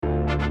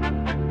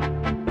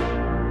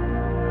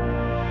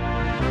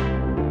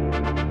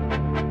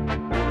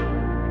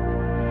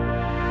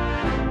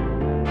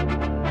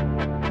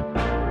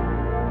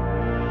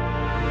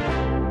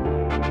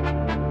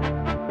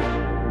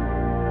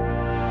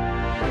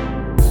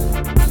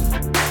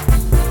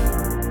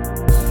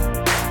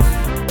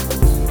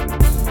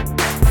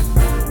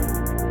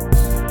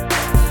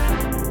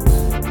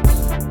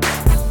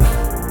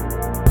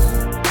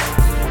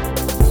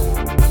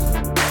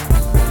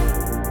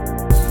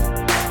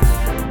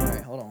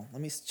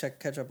Let me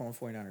catch up on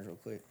 49ers real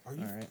quick. Are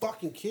you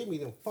fucking kidding me?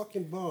 Them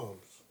fucking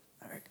bums.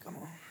 All right, come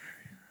on.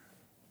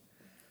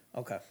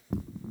 Okay.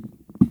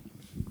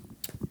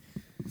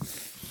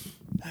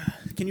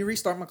 Can you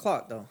restart my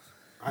clock, though?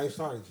 I ain't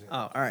started yet.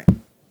 Oh, all right.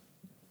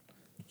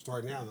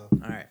 Start now, though.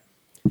 All right.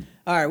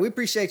 All right, we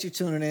appreciate you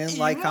tuning in.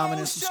 Like, comment,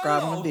 and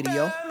subscribe on the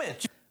video.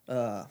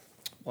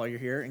 While you're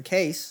here, in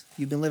case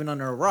you've been living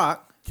under a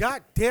rock.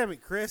 God damn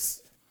it,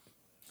 Chris.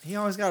 He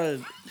always got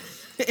to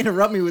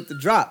interrupt me with the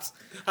drops.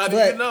 How do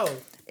you know?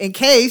 In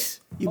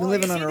case you've been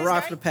living under a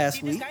rock for the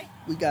past week,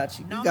 we got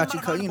you. We got you,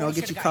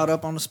 get you caught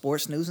up on the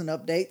sports news and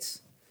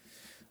updates.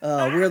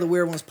 We're the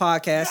Weird Ones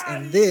podcast,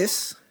 and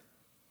this,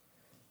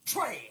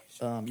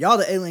 y'all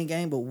the Alien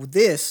Gang, but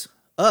this,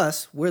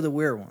 us, we're the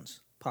Weird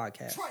Ones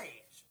podcast.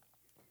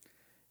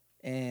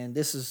 And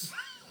this is,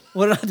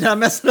 did I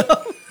mess it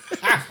up?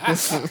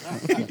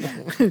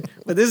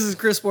 But this is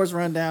Chris Sports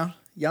Rundown.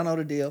 Y'all know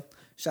the deal.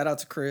 Shout out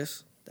to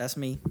Chris. That's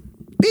me.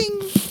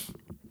 Bing!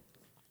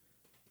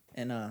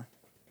 And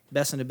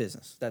best in the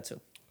business. That too.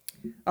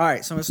 All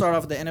right, so I'm going to start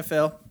off with the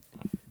NFL.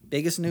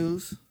 Biggest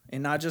news,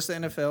 and not just the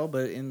NFL,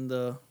 but in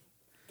the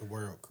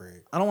world,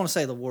 Craig. I don't want to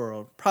say the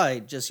world.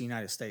 Probably just the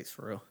United States,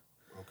 for real.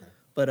 Okay.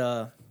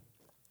 But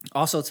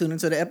also tune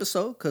into the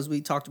episode because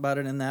we talked about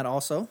it in that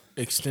also.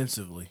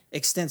 Extensively.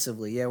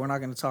 Yeah. We're not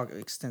going to talk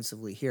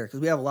extensively here because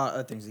we have a lot of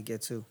other things to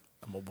get to.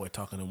 My boy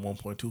talking in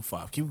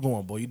 1.25. Keep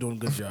going, boy. You're doing a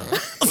good job.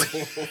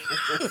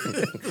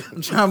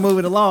 I'm trying to move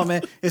it along,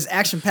 man. It's an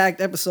action-packed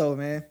episode,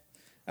 man.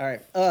 All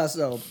right.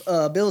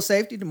 Bills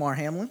safety, Damar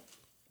Hamlin.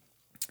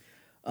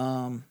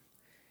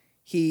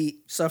 He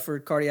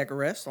suffered cardiac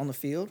arrest on the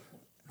field.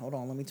 Hold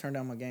on. Let me turn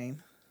down my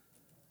gain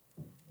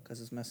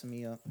because it's messing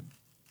me up.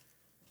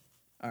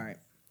 All right.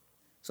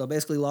 So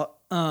basically,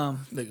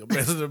 nigga,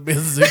 best in the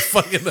business is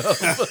fucking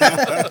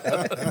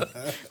up.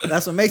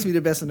 That's what makes me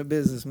the best in the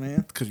business,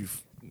 man. Because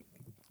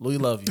we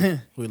love you.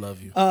 We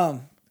love you.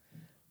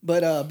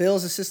 But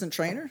Bill's assistant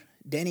trainer,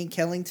 Danny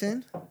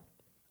Kellington,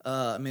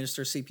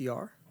 administered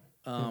CPR.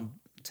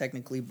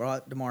 Technically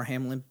brought Damar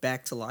Hamlin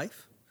back to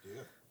life.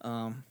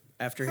 Yeah.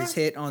 After his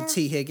hit on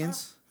T.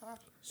 Higgins.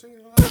 Sing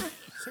it alive.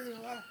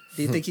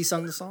 Do you think he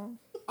sung the song?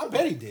 I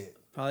bet he did.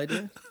 Probably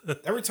did.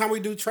 Every time we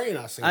do training,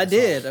 I sing. I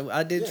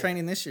did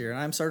training this year, and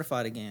I'm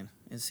certified again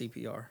in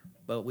CPR.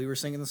 But we were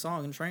singing the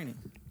song in training.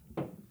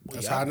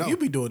 That's how I know. You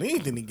be doing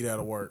anything to get out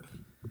of work.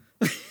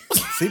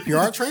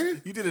 CPR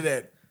training? You did it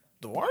at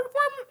the water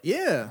department?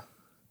 Yeah.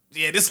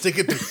 Yeah, this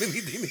nigga do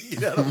anything to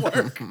get out of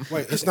work.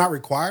 Wait, it's not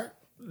required?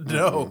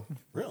 No.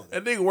 Really?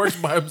 That nigga works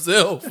by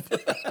himself.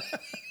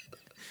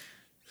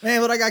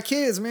 Man, but I got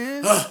kids,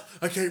 man.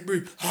 I can't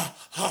breathe. I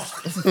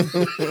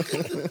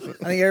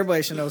think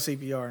everybody should know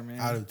CPR, man.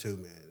 I do too,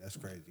 man. That's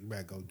crazy. You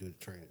better go do the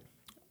training.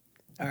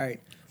 All right.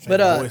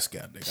 Boy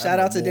Scout, shout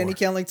out to Danny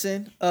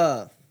Kellington.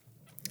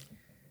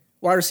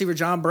 Wide receiver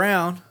John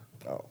Brown.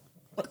 Oh.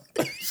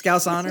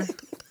 Scouts honor.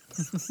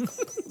 Is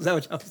that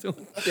what y'all was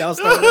doing?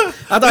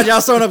 I thought y'all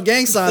was throwing up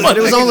gang signs, but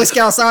it was only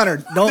Scouts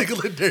honor. Don't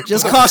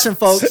just caution,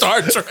 folks.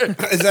 Star Trek.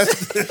 Is that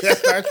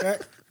Star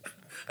Trek?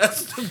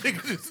 That's the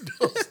niggas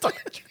doing Star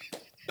Trek.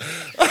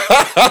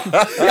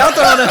 Y'all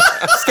throwing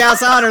up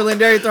Scouts honor,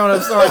 Lindari throwing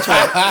up Star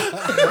Trek.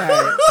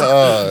 Right.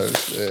 Oh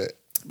shit!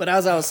 But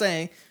as I was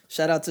saying,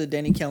 shout out to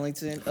Danny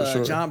Kellington.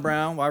 Sure. John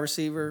Brown, wide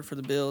receiver for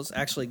the Bills,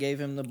 actually gave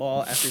him the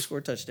ball after he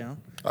scored a touchdown.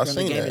 I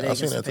seen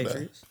that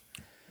today.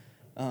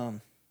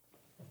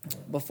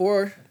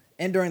 Before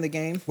and during the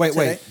game. Wait.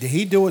 Did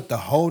he do it the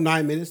whole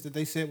 9 minutes that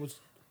they said was?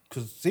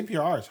 Because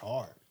CPR is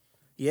hard.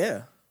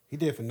 Yeah. He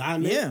did it for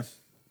 9 minutes?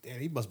 Yeah.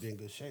 Damn, he must be in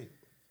good shape.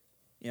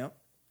 Yep.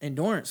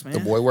 Endurance, man. The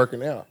boy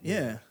working out.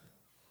 Yeah.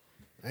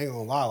 I ain't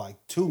gonna lie, like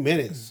 2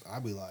 minutes,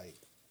 I'd be like,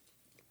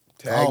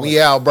 tag me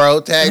out,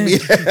 bro. Tag me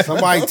out.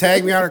 Somebody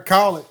tag me out of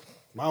college.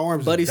 My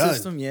arms buddy are done.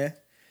 system, yeah.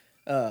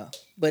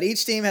 But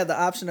each team had the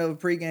option of a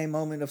pregame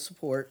moment of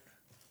support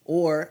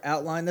or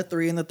outline the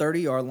 3 and the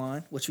 30-yard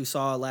line, which we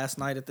saw last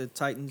night at the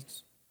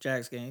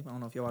Titans-Jags game. I don't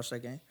know if you watched that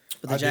game.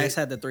 But the Jags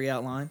had the 3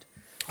 outlined.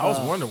 I was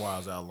wondering why I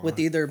was outlined. With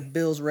either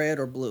Bills red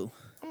or blue.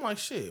 I'm like,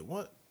 shit,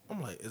 what? I'm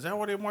like, is that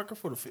where they're marking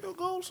for the field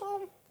goal or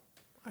something?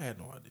 I had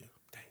no idea.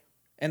 Damn.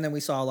 And then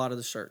we saw a lot of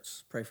the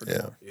shirts. Pray for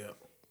them.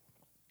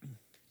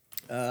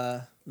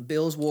 Yeah.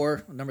 Bills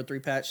wore number 3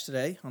 patch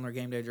today on their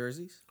game day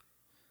jerseys.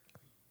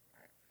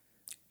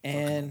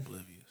 And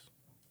oblivious.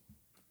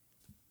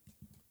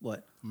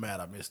 What? I'm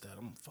mad I missed that.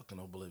 I'm fucking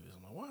oblivious.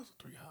 I'm like, why is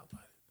the 3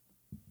 highlighted?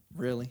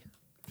 Really?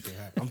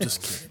 I'm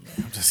just kidding,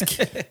 man. I'm just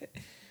kidding.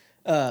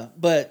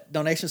 But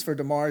donations for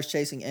Damar's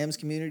Chasing M's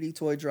Community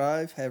Toy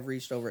Drive have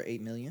reached over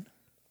 8 million.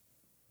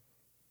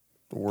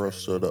 The world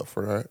stood up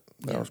for that.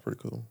 That was pretty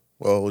cool.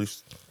 Well, at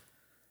least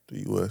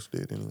the U.S.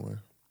 did anyway.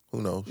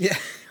 Who knows? Yeah,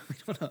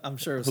 I'm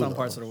sure some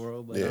parts of the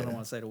world, but I don't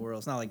want to say the world.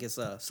 It's not like it's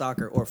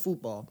soccer or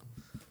football,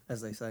 as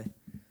they say.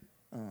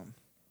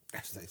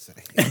 As they say.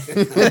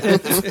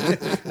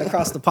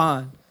 Across the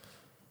pond.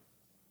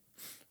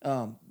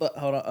 But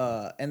hold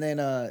on. And then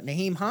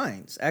Nyheim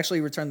Hines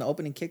actually returned the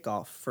opening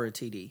kickoff for a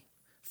TD.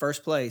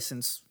 First play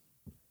since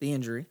the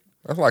injury.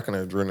 That's like an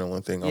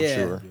adrenaline thing, I'm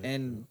sure.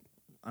 And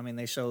I mean,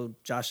 they showed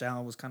Josh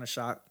Allen was kind of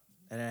shocked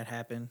that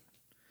happened.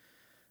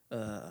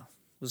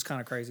 Was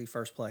kind of crazy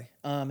first play.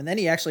 And then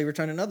he actually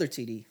returned another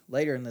TD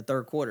later in the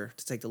third quarter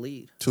to take the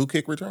lead. 2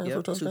 kick returns for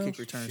Yep, touchdowns? 2 kick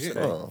returns Shit.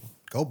 today. Oh.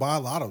 Go buy a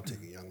lotto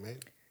ticket, young man.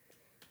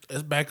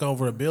 It's back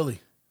over to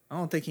Billy. I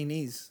don't think he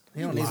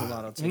don't need a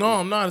lot of tickets. No,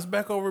 I'm not. It's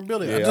back over to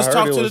Billy. Yeah, I just I heard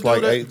talked it to the was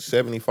dude. like at-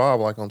 $8.75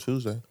 like on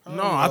Tuesday.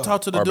 No, I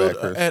talked to the Our dude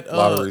bad, Chris. at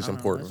Lottery's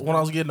important. when I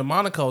was getting the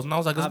Monaco's, and I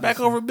was like, "It's back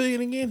Obviously. over $1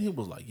 billion again." He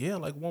was like, "Yeah,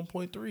 like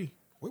 1.3."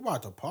 We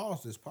about to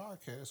pause this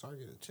podcast so I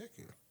get a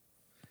ticket.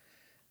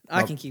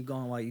 I can keep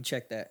going while you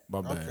check that.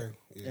 My bad. Okay.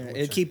 Yeah, we'll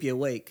It'll check keep you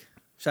awake.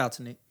 Shout out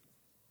to Nick.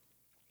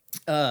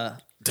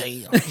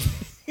 Damn.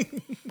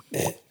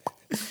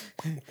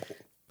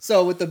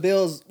 So with the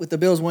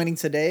Bills winning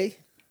today,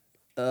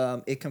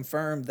 it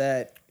confirmed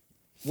that.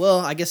 Well,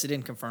 I guess it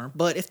didn't confirm,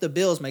 but if the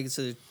Bills make it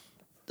to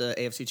the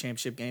AFC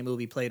Championship game, it will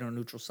be played on a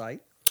neutral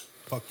site.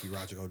 Fuck you,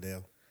 Roger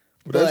Goodell.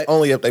 But that's But-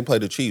 only if they play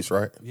the Chiefs,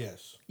 right?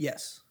 Yes.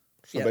 Yes.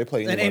 So they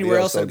play And anybody anywhere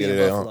else, else, they'll it'd be get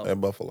in it Buffalo.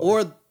 at Buffalo.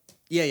 Or,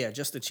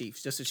 just the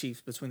Chiefs. Just the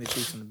Chiefs, between the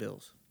Chiefs and the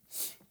Bills.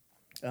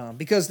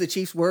 Because the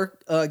Chiefs were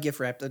gift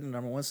wrapped at the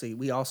number 1 seed.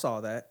 We all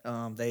saw that.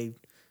 They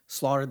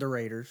slaughtered the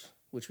Raiders,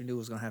 which we knew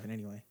was going to happen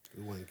anyway.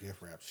 We wouldn't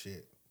gift wrap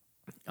shit.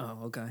 Oh,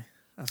 okay.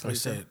 That's what They he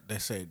said.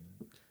 said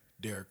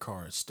Derek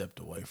Carr had stepped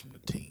away from the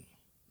team.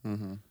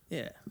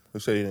 Yeah. Who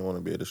said he didn't want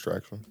to be a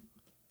distraction?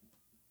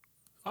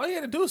 All you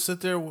had to do is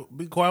sit there,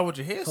 be quiet with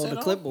your head Hold set the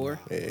on. clipboard.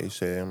 Yeah, he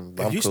said, I'm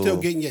If you cool. still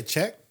getting your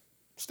check,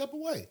 step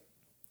away.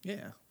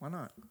 Yeah. Why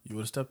not? You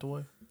would have stepped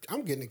away.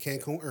 I'm getting to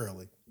Cancun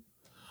early.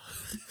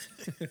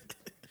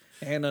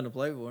 And nothing to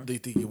play for. Do you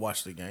think you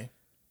watched the game?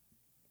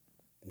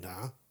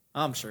 Nah.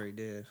 I'm sure he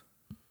did.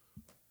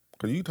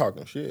 Because you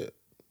talking shit.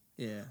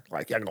 Yeah.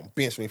 Like, y'all gonna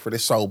bench me for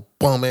this so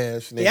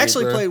bum-ass nigga. He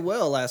actually bruh. played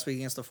well last week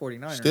against the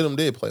 49ers. Stidham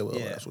did play well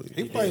Yeah. last week.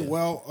 He played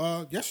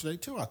well yesterday,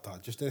 too, I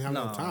thought. Just didn't have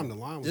no time. The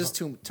line was just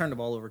up. turned the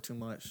ball over too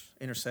much.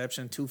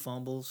 Interception, 2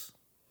 fumbles.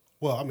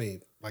 Well, I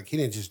mean, like, he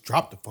didn't just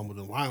drop the fumble.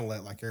 The line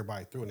let, like,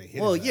 everybody threw and they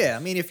hit Well, his yeah. ass.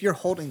 I mean, if you're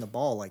holding the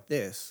ball like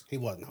this, He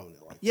wasn't holding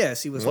it like that.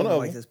 yes, he was One holding it of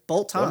like them. this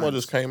both One times.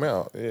 just came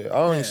out. Yeah, I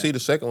don't even see the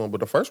second one, but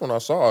the first one I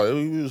saw,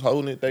 he was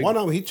holding it. One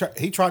of them,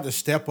 he tried to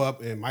step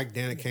up, and Mike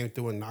Dannon came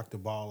through and knocked the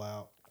ball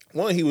out.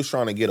 One, he was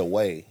trying to get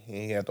away.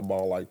 He had the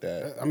ball like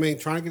that. I mean,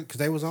 trying to get, because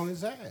they was on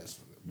his ass.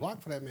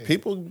 Block for that man.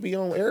 People be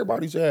on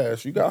everybody's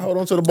ass. You got to hold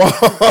on to the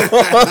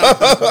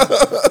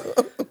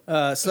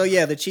ball. So,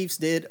 yeah, the Chiefs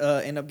did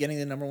end up getting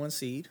the number 1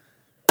 seed.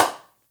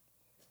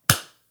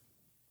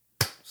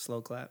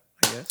 Slow clap,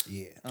 I guess.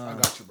 Yeah. I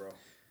got you, bro.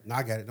 No,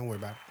 I got it. Don't worry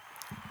about it.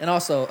 And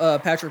also,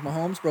 Patrick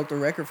Mahomes broke the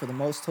record for the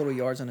most total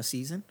yards in a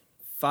season.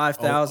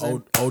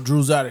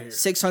 Drew's out of here.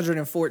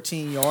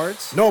 5,614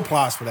 yards. No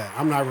applause for that.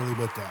 I'm not really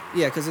with that.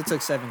 Yeah, because it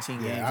took 17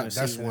 games Yeah, in a that's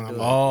season one to I'm do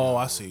it. Oh,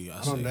 I see.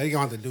 I see. They're going to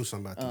have to do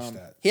something about this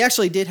stat. He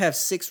actually did have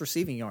 6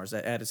 receiving yards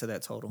that added to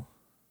that total.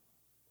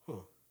 Huh.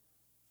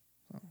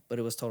 But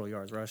it was total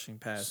yards, rushing,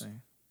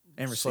 passing,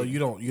 and So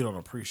receiving. you don't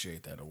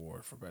appreciate that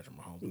award for Patrick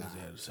Mahomes because he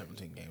had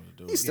 17 games to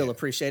do You it. still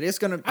appreciate it. It's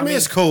gonna. I mean,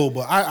 it's cool,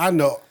 but I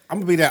know I'm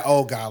going to be that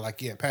old guy.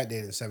 Like, yeah, Pat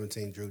did it in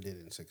 17. Drew did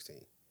it in 16.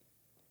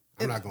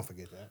 I'm not going to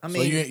forget that. I So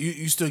mean,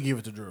 you still give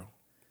it to Drew.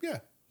 Yeah.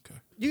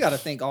 you got to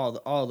think all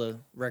the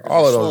records.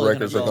 All are of those slowly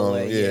records gonna are go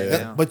gonna- away. yeah.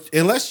 now. But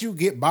unless you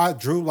get by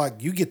Drew,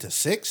 like, you get to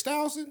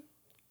 6,000,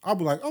 I'll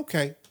be like,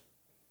 okay.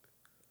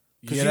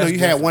 Because, Yeah, you know, that's you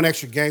had different. one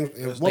extra game.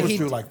 What But was he-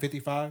 Drew, like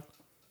 55?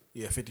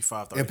 Yeah,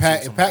 55. And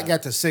Pat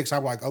got to 6,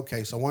 I'm like,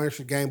 okay, so one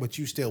extra game, but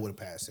you still would have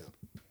passed him.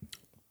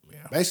 Yeah.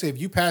 Basically, if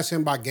you pass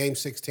him by game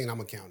 16, I'm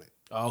going to count it.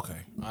 Oh, okay.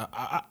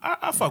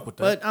 I fuck with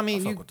that. But I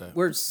mean, fuck with that.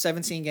 we're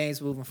 17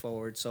 games moving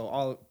forward,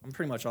 so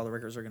pretty much all the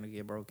records are gonna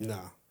get broken. Nah.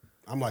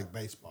 I'm like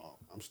baseball.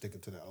 I'm sticking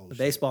to the old The shit.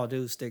 baseball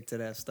dudes stick to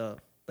that stuff.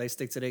 They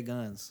stick to their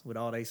guns with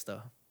all their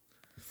stuff.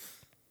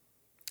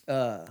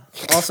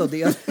 Also,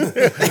 the other,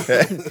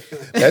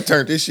 That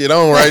turned this shit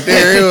on right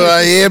there. He was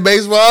like, yeah,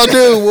 baseball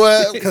do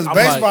what? Because I'm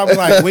baseball be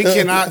like, we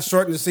cannot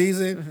shorten the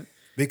season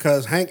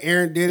because Hank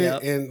Aaron did it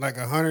Yep. in like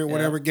 100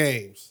 whatever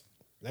games.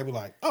 They be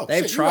like, oh,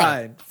 they've shit, you're right.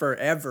 tried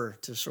forever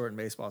to shorten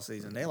baseball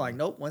season. They like,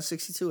 nope,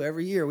 162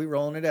 every year. We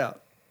rolling it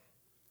out.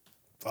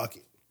 Fuck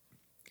it.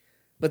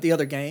 But the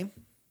other game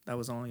that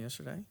was on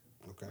yesterday,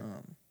 Okay.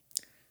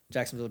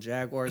 Jacksonville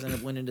Jaguars ended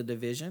up winning the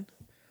division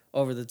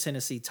over the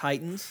Tennessee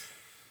Titans.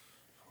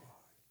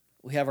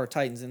 We have our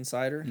Titans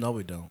insider. No,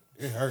 we don't.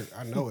 It hurt.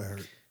 I know it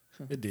hurt.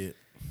 It did.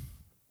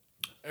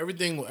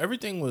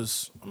 Everything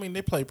was. I mean,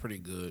 they played pretty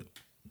good.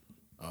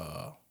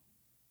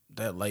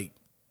 That late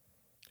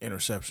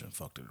interception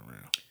fucked it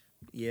around.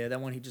 Yeah,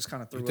 that one he just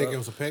kind of threw You think up. it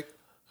was a pick?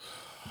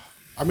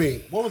 I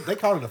mean, they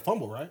called it a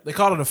fumble, right? They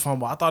called it a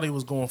fumble. I thought he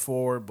was going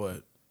forward,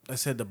 but they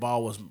said the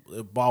ball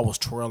was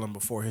trailing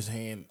before his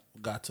hand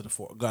got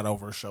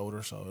over his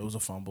shoulder, so it was a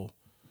fumble.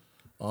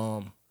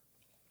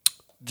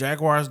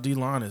 Jaguars D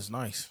line is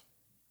nice.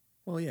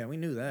 Well, yeah, we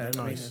knew that.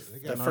 They're I mean, nice. the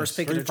They're first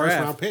nice. pick of the 3 first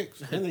round draft. picks.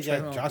 Then they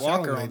Trayvon got Josh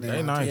Walker Allen. on They there. They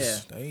did.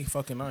 nice. Yeah. They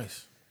fucking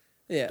nice.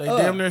 Yeah, They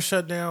damn near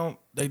shut down.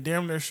 They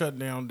damn near shut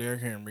down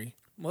Derrick Henry.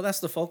 Well, that's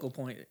the focal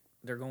point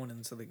they're going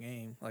into the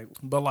game. Like,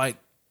 But like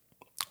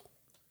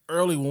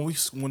early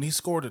when he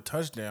scored a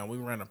touchdown, we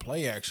ran a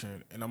play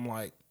action, and I'm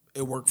like,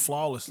 it worked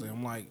flawlessly.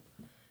 I'm like,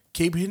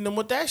 keep hitting them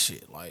with that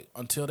shit. Like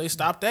until they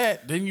stop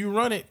that, then you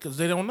run it because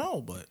they don't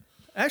know. But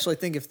I actually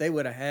think if they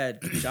would have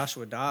had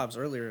Joshua Dobbs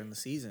earlier in the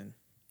season,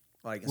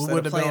 like we instead of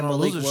wouldn't have been playing on a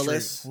Malik losing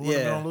Willis, streak. We would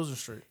have been on a losing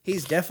streak.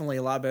 he's definitely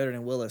a lot better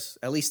than Willis.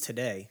 At least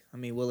today. I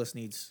mean, Willis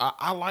needs.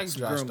 I like Josh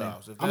grooming.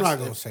 Dobbs. If I'm that's- not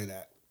gonna if- say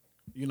that.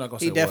 You're not gonna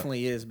say He what?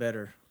 definitely is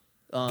better.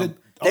 They on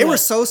were that-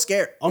 so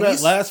scared On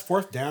He's- that last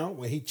fourth down,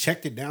 when he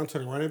checked it down to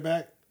the running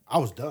back, I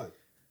was done.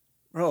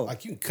 bro.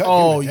 Like you can cut.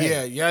 Oh him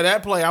today. yeah,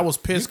 that play I was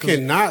You pissed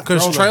cannot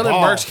because throw the Traylon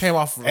ball Burks came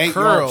off of a 8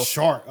 curl. yards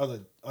short of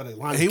the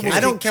line. He was- I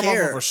don't came off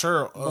care.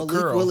 of a Malik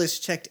curl. Willis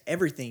checked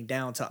everything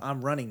down to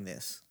I'm running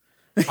this.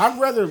 I'd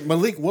rather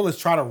Malik Willis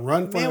try to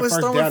run for Man the was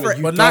first throwing down for- than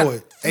you But throw not-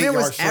 it. Man 8 was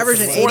yards short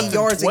averaging from 80 the line.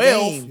 yards a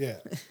 12. game. Yeah.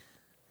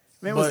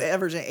 Man was But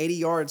averaging 80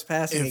 yards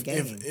passing a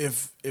game.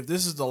 If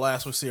this is the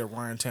last we see of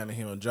Ryan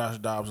Tannehill and Josh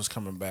Dobbs is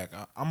coming back,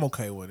 I'm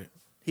okay with it.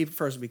 He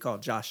prefers to be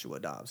called Joshua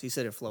Dobbs. He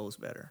said it flows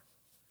better.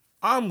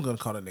 I'm gonna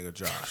call that nigga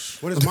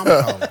Josh. What is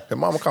Mama calling? If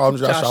Mama call him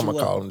Josh, I'm Joshua.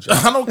 gonna call him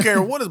Josh. I don't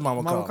care what his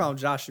mama Mama call. call him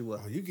Joshua.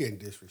 Oh, you getting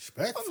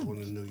disrespectful in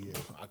the new year.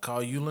 I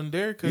call you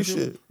Lindare.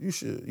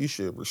 You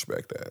should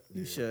respect that.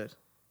 You should.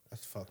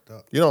 That's fucked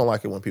up. You don't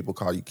like it when people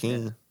call you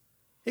King.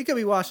 He could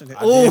be Washington.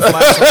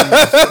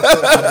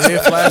 I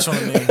did flash on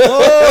me.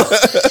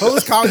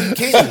 Who's calling you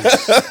king?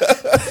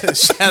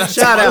 Shout out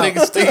to my out.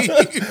 nigga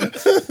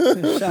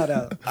Steve. Shout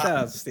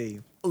out,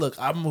 Steve. Look,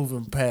 I'm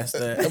moving past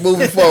that.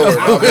 Moving forward,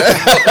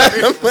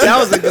 That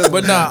was a good one.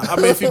 But nah, I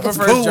mean, if you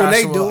prefer cool when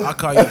they Joshua, do it. I'll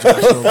call you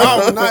Joshua.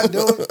 I'm not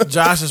doing it.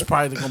 Josh is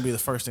probably gonna be the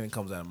first thing that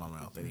comes out of my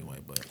mouth anyway.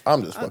 But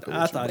I'm just fucking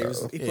I with thought you, he was.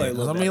 bro. He yeah, played a 'cause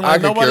little I bit. mean, I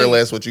like could care nobody.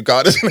 less what you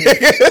call this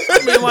nigga.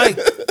 I mean, like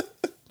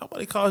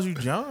nobody calls you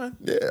John.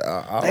 Yeah,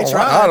 I They don't,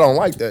 tried. I don't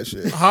like that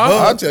shit. Huh?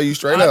 I'll tell you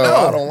straight I up,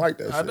 know. I don't like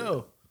that shit. I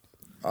know.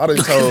 I done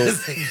told,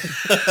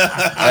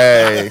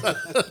 hey,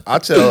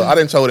 I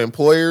done told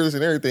employers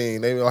and everything.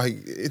 They be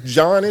like,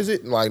 John, is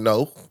it? I'm like,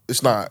 no,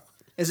 it's not.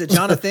 Is it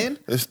Jonathan?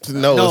 It's it's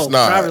no,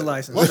 not. driver's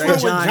license. What's Straight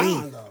wrong with Johnny.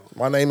 John, though?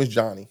 My name is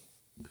Johnny.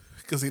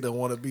 Because he don't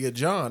want to be a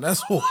John.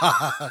 That's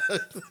why.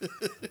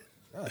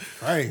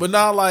 Right. But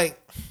now,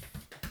 like,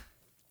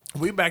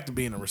 we back to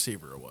being a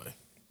receiver away.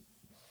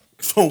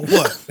 So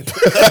what?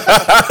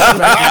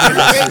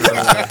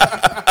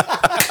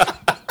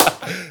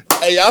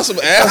 Hey, y'all some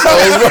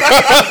assholes, bro.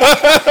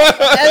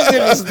 That's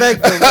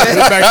disrespectful, We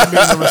man. back to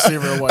being a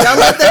receiver away. Y'all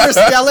let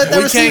that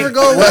We receiver can't-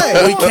 go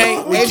away.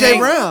 We AJ can't,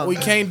 Brown. We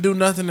can't do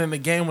nothing in the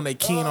game when they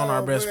keying on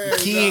our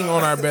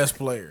best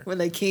player. When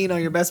they keen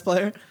on your best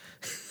player.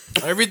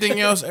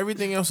 Everything else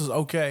is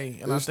okay.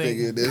 And This I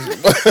nigga, think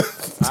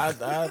this.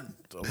 I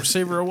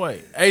receiver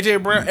away.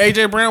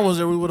 AJ Brown was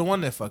there. We would have won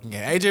that fucking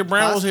game. AJ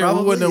Brown was here.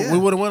 Probably, We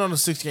would have went on a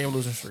 6-game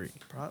losing streak.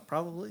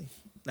 Probably.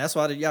 That's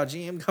why y'all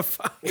GM got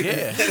fired.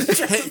 Yeah,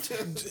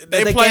 The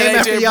they game played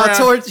after AJ y'all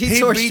Brown. he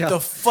He torched beat y'all. the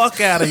fuck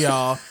out of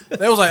y'all.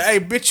 They was like, "Hey,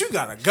 bitch, you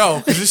gotta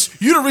go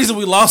because you the reason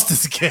we lost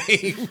this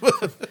game."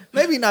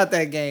 Maybe not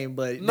that game,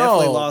 but No,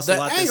 definitely lost a that-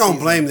 lot I this ain't gonna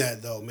season. blame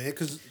that though, man.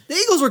 Because The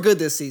Eagles were good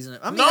this season.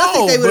 I mean, No, I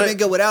think they would have but- been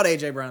good without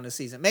AJ Brown this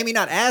season. Maybe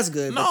not as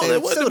good, No, but they they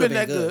wouldn't still have would been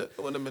have that been good. It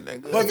wouldn't have been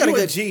that good. but if got a you're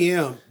a good-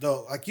 GM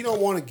though, like you don't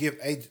want to give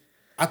AJ.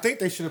 I think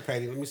they should have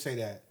paid him. Let me say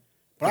that.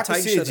 But I can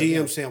Titans see a should've, GM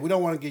yeah. saying we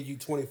don't want to give you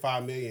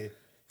 $25 million,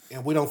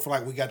 and we don't feel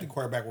like we got the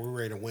quarterback where we're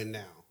ready to win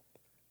now.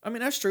 I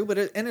mean, that's true, but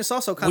it's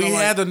also kind We of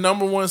like had the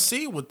number 1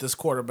 seed with this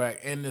quarterback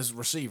and this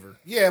receiver.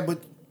 Yeah, but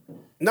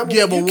Yeah, you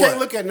but can't what?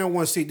 look at number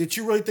 1 seed. Did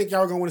you really think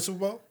y'all were going to win the Super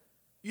Bowl?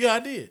 Yeah, I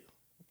did.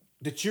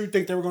 Did you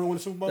think they were going to win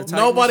the Super Bowl? Titans?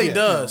 Nobody Yeah.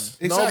 does.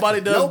 Exactly.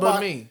 Nobody does but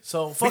Nobody- me.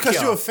 So fuck Because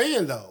y'all. you're a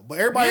fan though. But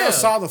everybody Yeah.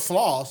 else saw the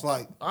flaws.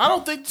 Like I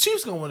don't think the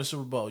Chiefs gonna win the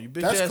Super Bowl. You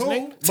bitch that's ass cool.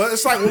 nigga. But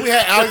it's like when we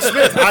had Alex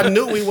Smith, I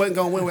knew we wasn't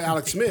going to win with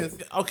Alex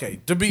Smith.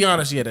 Okay, to be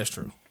honest, yeah, that's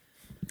true.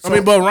 I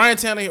mean, but Ryan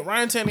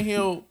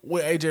Tannehill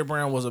with AJ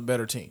Brown was a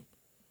better team.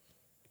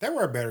 They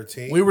were a better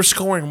team. We were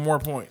scoring more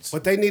points.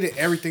 But they needed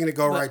everything to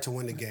go right to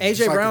win the game.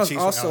 Just AJ like the Brown was Chiefs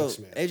with also Alex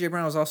Smith. AJ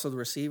Brown was also the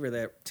receiver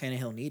that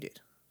Tannehill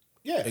needed.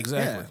 Yeah,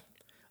 Exactly.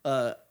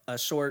 A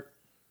short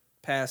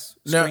pass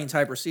Now- screen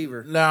type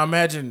receiver. Now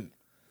imagine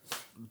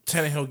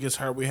Tannehill gets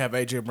hurt. We have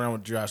AJ Brown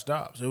with Josh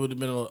Dobbs. It would have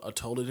been a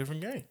totally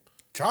different game.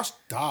 Josh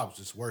Dobbs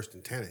is worse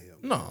than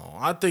Tannehill. No,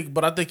 I think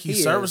he's He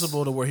is.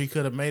 serviceable to where he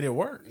could have made it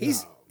work.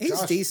 He's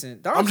Josh-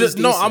 decent. I'm Dobbs just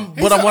is no. decent. I'm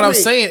He's but a- what I I'm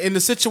mean- saying in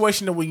the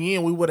situation that we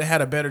in, we would have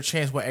had a better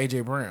chance with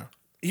AJ Brown.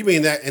 You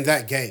mean that in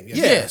that game? Yes.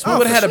 Yes, we Oh,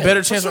 would have for had a sure,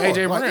 better for chance with sure.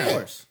 AJ Like, Brown. of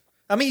course.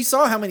 I mean, you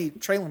saw how many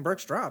Traylon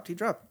Burks dropped. He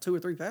dropped 2 or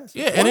 3 passes.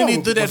 Yeah, and then he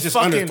One did that was just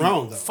fucking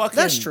underthrown, though.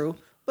 That's true.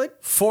 But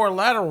 4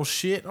 lateral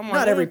shit. I'm like,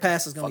 not every what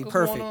pass is the going to be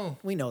fuck is going perfect. on?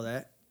 We know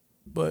that.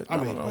 But I I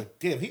mean, don't know. but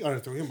damn, he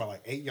underthrew him by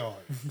like 8 yards.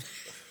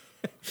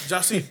 Did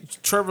y'all see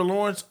Trevor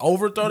Lawrence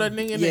overthrow that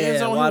nigga in the end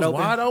zone? He was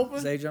wide open.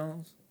 Zay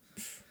Jones.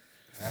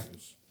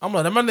 Happens. I'm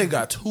like, that my nigga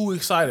got too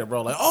excited,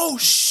 bro. Like, oh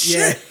shit.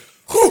 Yeah.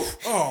 Whew.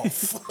 Oh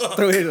fuck.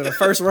 Threw it to the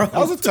first row. That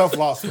was a tough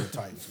loss for the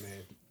Titans, man.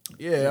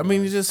 Yeah, I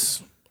mean,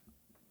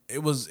 it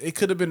It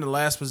could have been the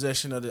last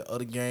possession of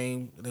the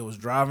game. They was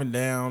driving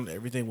down.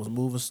 Everything was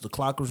moving. So the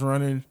clock was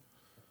running,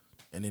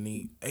 and then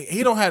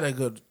he don't have that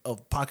good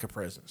of pocket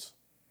presence.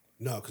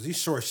 No, because he's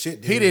short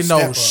shit. He didn't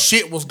know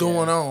shit was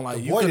going on. Like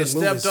The you boy could have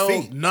didn't move stepped his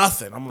over feet.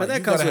 nothing. I'm But like, that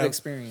you comes gotta with have,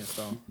 experience,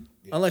 though.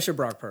 Unless you're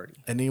Brock Purdy.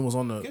 and then he was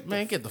on the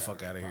man. Get the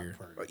fuck out of here.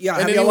 Yeah, And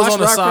have then he y'all was watched on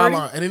the Brock Purdy?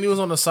 sideline. And then he was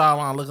on the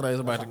sideline looking like he's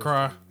about to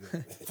cry.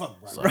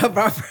 Fuck, bro.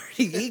 Brock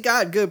Purdy, he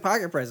got good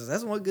pocket presence.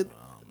 That's one good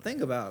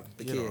thing about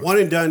the kid. One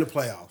and done in the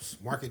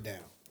playoffs. Mark it down.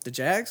 The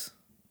Jags?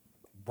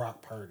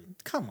 Brock Purdy.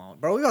 Come on,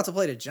 bro. We about to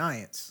play the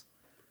Giants.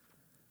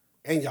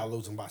 And y'all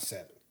losing by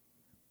 7.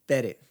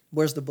 Bet it.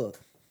 Where's the book?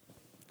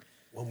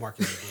 We'll mark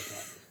it in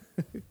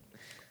the book out.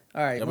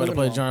 All right. Y'all better moving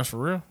play on. Giants for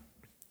real.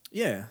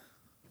 Yeah.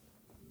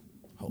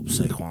 Hope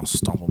Saquon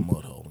stomp a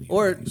mud hole. You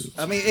Or, niggas.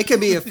 I mean, it could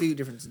be a few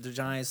different. The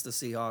Giants, the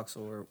Seahawks,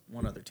 or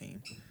one other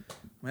team. I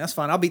mean, that's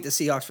fine. I'll beat the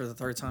Seahawks for the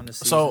third time this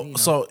season. So, you know.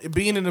 so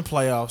being in the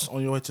playoffs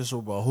on your way to the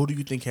Super Bowl, who do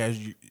you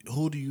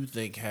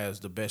think has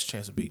the best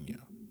chance of beating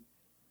you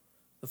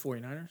The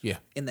 49ers? Yeah.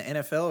 In the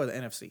NFL or the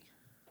NFC?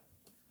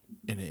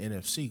 in the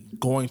NFC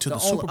going to the,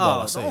 only, Super Bowl?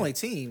 I the said. only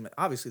team,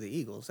 obviously the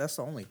Eagles. That's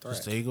the only threat.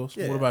 Just the Eagles.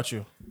 Yeah. What about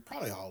you?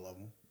 Probably all of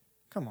them.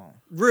 Come on.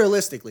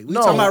 Realistically. We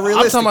No, talking about I'm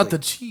realistically. talking about the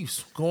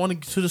Chiefs going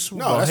to the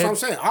Super Bowl. No, that's Head- what I'm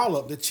saying. All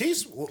of them. The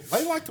Chiefs,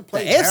 they like to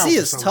play The down AFC for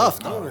is some tough,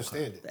 reason. I though. don't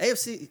understand it.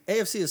 The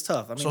AFC is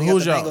tough. I mean, So we got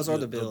who's the y'all? Bengals or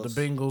the Bills.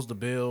 The Bengals, the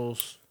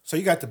Bills. So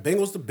you got the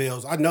Bengals, the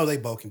Bills. I know they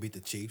both can beat the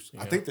Chiefs.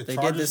 I think the They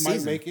did Chargers this might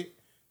season. make it.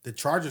 The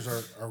Chargers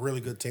are a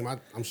really good team.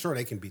 I'm sure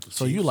they can beat the Chiefs.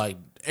 So you like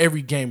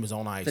every game is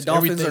on ice. The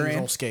Dolphins Everything are is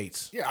in. on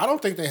skates. Yeah, I don't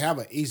think they have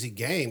an easy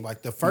game.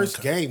 Like the first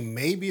game,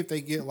 maybe if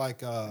they get like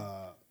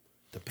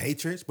the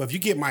Patriots. But if you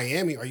get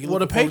Miami, are you Well,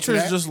 the looking forward to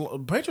Patriots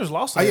that? Patriots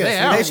lost. Oh, yeah, They so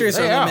out. Patriots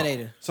They are out.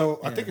 eliminated. So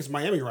I think it's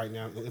Miami right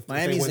now. If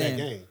Miami's they win in.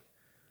 that game.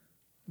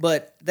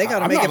 But they got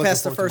to I'm make not it looking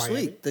past the forward to first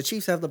Miami. week. The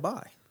Chiefs have the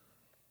bye.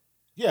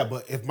 Yeah,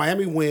 but if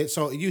Miami wins,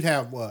 so you'd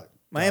have what?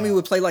 Miami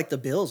would play like the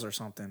Bills or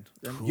something.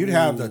 You'd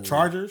have the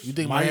Chargers. You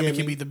think Miami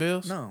can beat the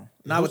Bills? No,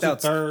 Who's not the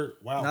without third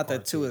wild Not that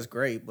card Tua team? is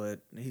great, but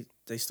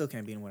they still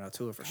can't beat him without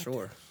Tua for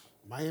sure.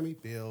 Miami,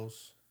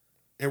 Bills,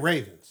 and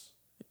Ravens.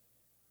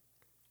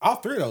 All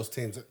three of those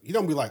teams, you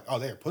don't be like, oh,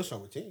 they're a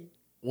pushover team.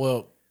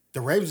 Well,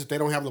 The Ravens, if they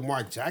don't have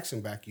Lamar Jackson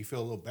back, you feel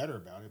a little better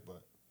about it.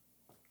 But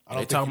I they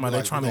don't talking about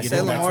they trying to They get say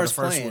him back for the Lamar's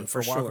first playing week,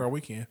 for for wild sure. card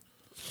weekend.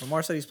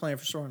 Lamar said he's playing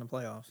for sure in the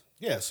playoffs.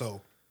 Yeah,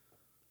 so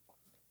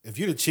if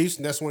you're the Chiefs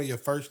and that's one of your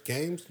first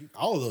games,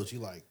 all of those, you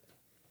like,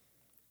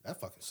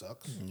 that fucking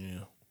sucks.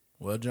 Yeah.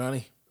 Well,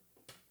 Johnny,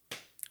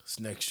 it's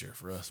next year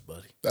for us,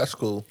 buddy. That's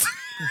cool.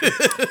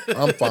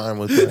 I'm fine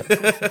with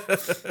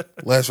that.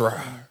 Let's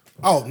ride.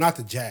 Oh, not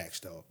the Jags,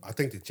 though. I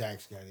think the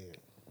Jags got in.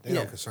 They Yeah.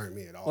 don't concern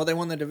me at all. Well, they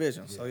won the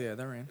division, so yeah,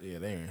 they're in. Yeah,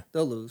 they in.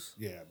 They'll lose.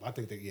 yeah, but I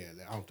think that,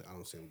 I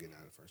don't see them getting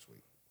out of the first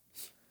week.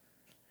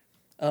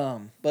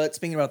 But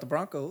speaking about the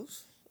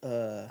Broncos,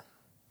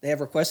 they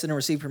have requested and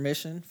received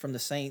permission from the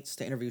Saints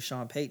to interview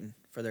Sean Payton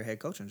for their head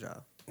coaching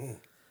job.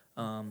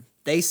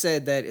 They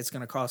said that it's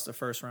going to cost a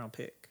first round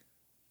pick.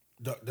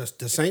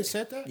 The Saints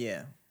said that?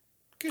 Yeah.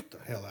 Get the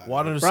hell out Why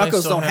of do here. the Broncos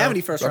Saints don't have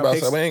any first I'm round about to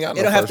picks. say, we ain't got no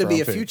It'll have to be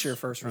a first-round future picks.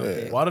 first round Yeah.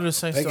 pick. Why do the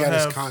Saints They still got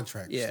have? his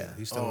contract. Yeah. Still.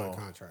 He's still on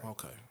contract.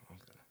 Okay.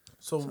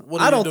 So what?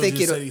 Did I don't he do? think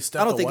Just it. say he I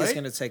stepped don't think it's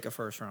away? going to take a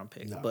first round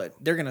pick, No. but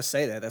they're going to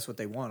say that. That's what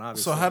they want.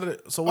 Obviously. So how did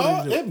it? So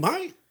what did he do? It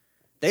might.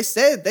 they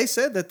said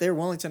that they're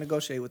willing to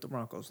negotiate with the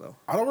Broncos though.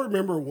 I don't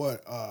remember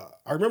what. I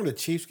remember the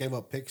Chiefs gave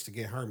up picks to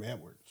get Herm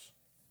Edwards.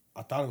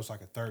 I thought it was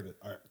like a third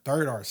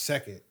or a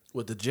second.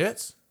 With the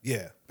Jets?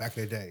 Yeah, back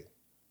in the day.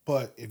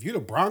 But if you're the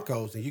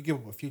Broncos and you give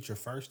up a future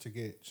first to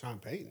get Sean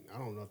Payton, I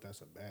don't know if that's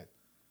a bad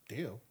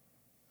deal.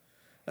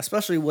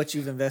 Especially what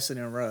you've invested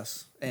in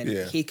Russ, and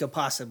Yeah. he could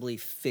possibly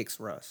fix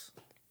Russ.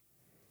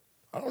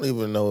 I don't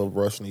even know if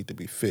Russ need to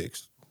be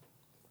fixed.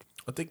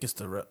 I think it's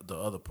the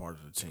other part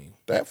of the team.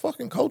 That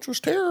fucking coach was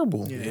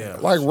terrible. Yeah.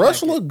 Like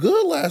Russ looked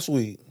good last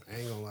week. I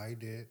ain't gonna lie, he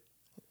did.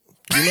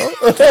 You know?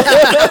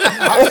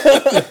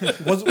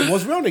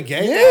 Was we on the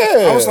game?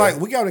 Yeah. I was like,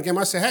 we got on the game.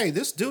 I said, hey,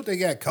 this dude they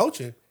got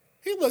coaching,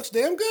 he looks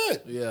damn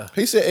good. Yeah.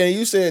 He said, and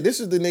you said this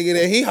is the nigga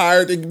that he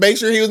hired to make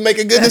sure he was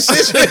making good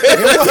decisions. Yeah,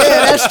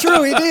 that's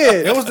true. He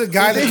did. It was the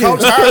guy the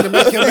coach hired to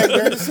make him make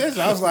their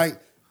decision. I was like,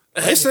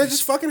 they said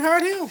just fucking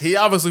hired him. He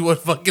obviously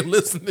wasn't fucking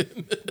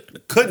listening.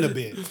 Couldn't have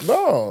been.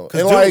 No,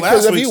 and dude, like last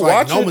because if week's you like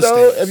watch no it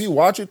though, mistakes. if you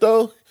watch it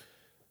though,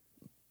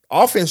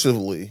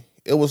 offensively,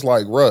 it was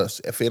like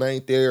Russ. If it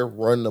ain't there,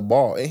 run the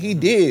ball, and he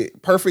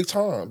did perfect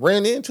time.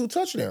 Ran in 2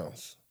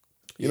 touchdowns.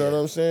 You know what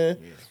I'm saying?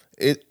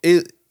 Yeah.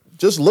 It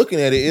just looking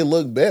at it, it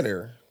looked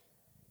better.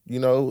 You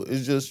know,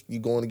 it's just you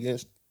going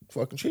against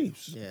fucking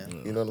Chiefs. Yeah.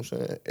 You know what I'm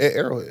saying? At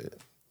Arrowhead.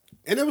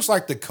 And it was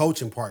like the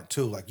coaching part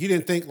too. Like you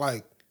didn't think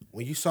like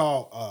when you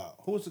saw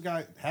who was the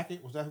guy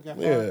Hackett? Was that who got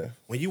fired? Yeah.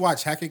 When you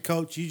watch Hackett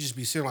coach, you just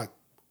be sitting like,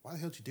 why the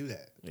hell did you do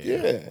that?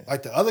 Yeah.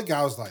 Like the other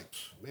guy was like,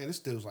 man, this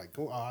dude was like,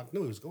 I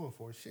knew he was going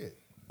for it. Shit.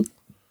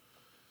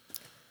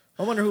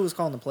 I wonder who was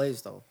calling the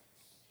plays though.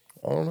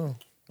 I don't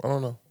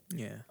know.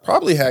 Yeah.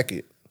 Probably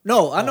Hackett.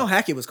 No, I know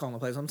Hackett was calling the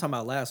plays. I'm talking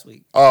about last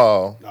week.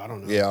 Oh. No, I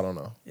don't know. Yeah, I don't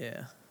know.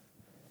 Yeah.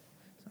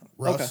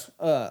 Russ.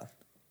 Okay.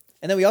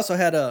 And then we also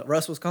had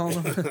Russ was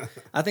calling him.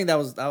 I think that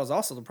was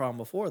also the problem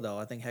before though.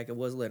 I think Hackett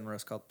was letting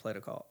Russ call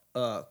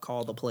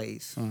the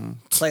plays,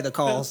 play the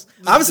calls.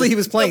 Obviously, he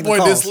was playing That boy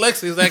the calls.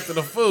 dyslexia is acting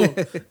a fool.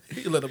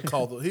 He let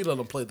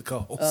him play the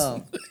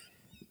calls.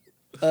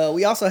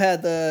 We also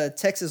had the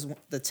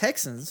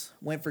Texans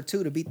went for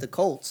 2 to beat the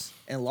Colts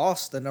and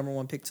lost the number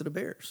 1 pick to the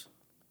Bears.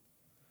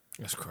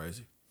 That's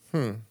crazy.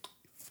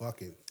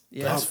 Fucking.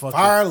 Yeah. That's fucking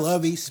Fire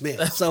Lovey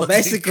Smith. So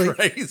basically,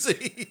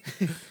 crazy.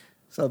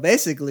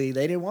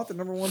 they didn't want the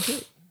number 1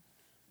 pick.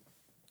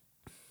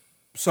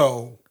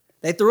 So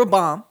They threw a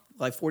bomb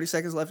like 40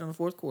 seconds left in the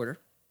fourth quarter,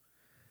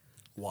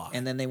 Why?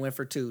 and then they went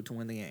for 2 to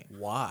win the game.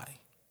 Why?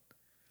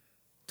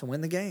 To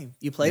win the game,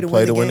 you play to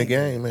Play to win win the the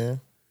game. game,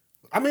 man.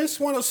 I mean, it's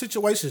one of those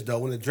situations though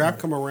when the draft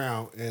come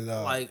around and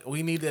Like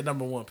we need that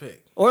number 1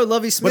 pick. Or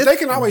Lovey Smith. but they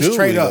can always Do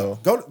trade we,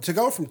 up.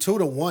 Go from 2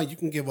 to 1. You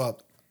can give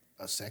up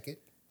a second.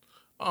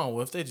 Oh,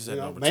 well, if they just had You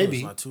know, number 2, maybe.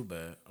 it's not too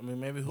bad. I mean,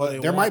 maybe who But they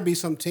there want. might be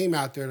some team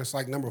out there that's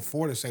like number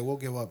 4 to say we'll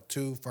give up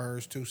 2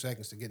 first, 2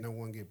 seconds to get number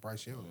 1, get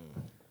Bryce Young.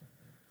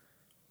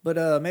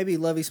 But maybe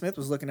Lovey Smith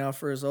was looking out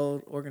for his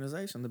old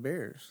organization, the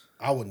Bears.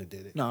 I wouldn't have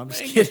did it. No, I'm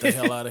just Man, get the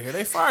kidding. hell out of here.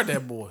 They fired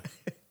that boy.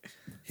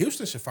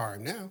 Houston should fire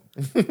him now.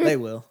 They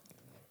will.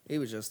 He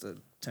was just a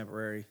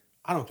temporary.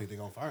 I don't think they're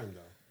gonna fire him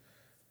though.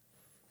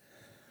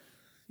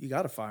 You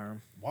got to fire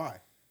him. Why?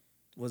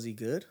 Was he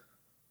good?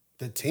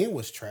 The team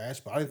was trash,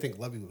 but I didn't think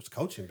Lovey was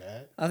coaching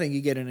bad. I think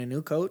you get in a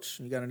new coach.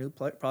 You got a new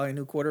probably a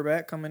new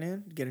quarterback coming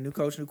in. Get a new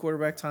coach, new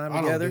quarterback time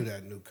I together. don't do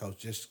that, new coach.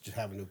 Just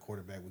have a new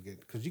quarterback. We get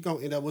because you're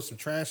gonna end up with some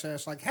trash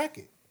ass like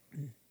Hackett.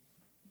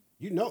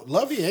 You know,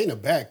 Lovey ain't a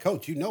bad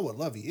coach. You know what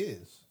Lovey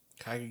is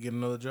I could get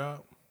another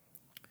job.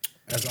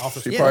 as an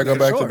offensive. She Yeah, probably go for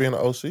back sure. to being an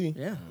OC.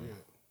 Yeah.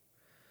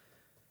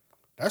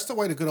 That's the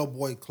way the good old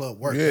boy club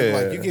works. Yeah.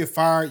 Like you get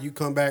fired, you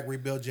come back,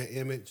 rebuild your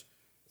image,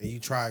 and you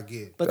try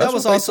again. But That's that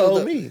was what they also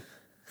told the, me.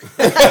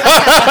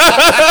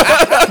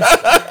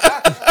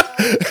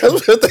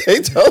 That's what they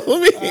told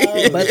me.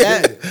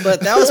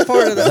 but that was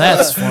part of the.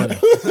 That's funny.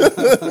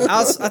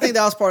 I think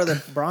that was part of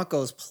the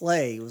Broncos'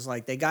 play. It was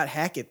like they got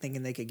Hackett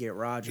thinking they could get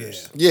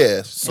Rodgers.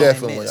 Yes, they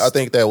definitely. missed. I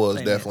think that was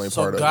They definitely missed.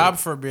 So part of God it.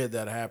 forbid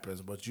that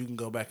happens, but you can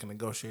go back and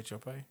negotiate your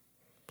pay.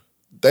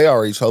 They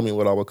already told me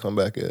what I would come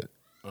back at.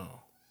 Oh,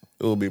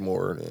 It would be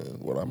more than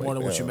what I make more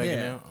than what now. you making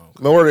Yeah. now.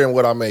 Oh, More than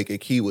what I make at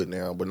Keywood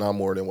now, but not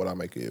more than what I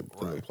make at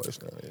the new place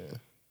now. Yeah,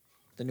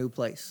 The new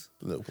place.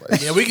 the new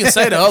place. yeah, we can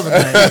say the other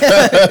name.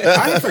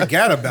 I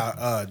forgot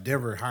about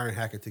Denver hiring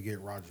Hackett to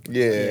get Rodgers.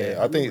 Yeah,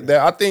 I think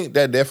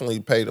that definitely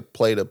played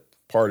a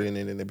part in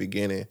it in the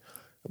beginning,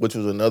 which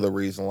was another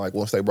reason. Like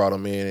once they brought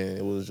him in, and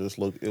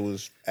it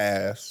was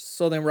ass.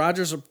 So then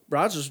Rodgers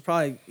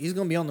probably he's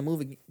gonna be on the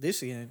move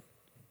this year,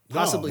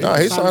 possibly. No,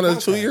 he signed signed a a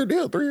contract. 2-year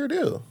deal, 3-year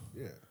deal.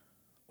 Yeah.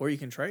 Or you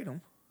can trade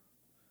him,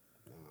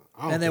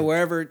 I don't and then think-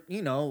 wherever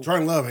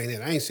Jordan Love ain't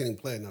it. I ain't seen him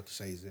play enough to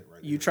say he's it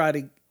right you now. try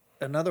to,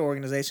 another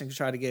organization could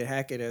try to get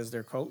Hackett as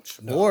their coach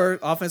or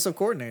offensive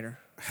coordinator.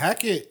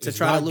 Hackett to is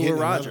try to not lure getting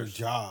another Rodgers.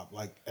 job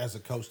like as a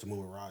coach to move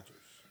with Rodgers.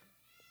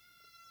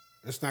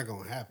 It's not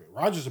gonna happen.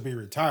 Rodgers will be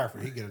retired for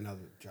he get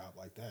another job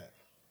like that.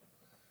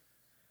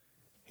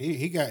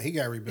 He got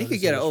rebuilt. He could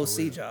his get an image OC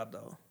for real. job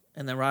though,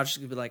 and then Rodgers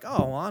could be like,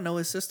 "Oh, well, I know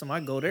his system. I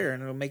go there,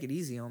 and it'll make it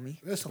easy on me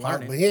That's to fine,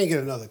 learn but it." he ain't get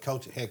another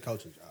head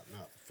coaching job. No,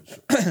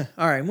 for sure.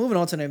 All right, moving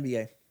on to the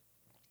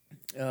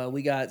NBA.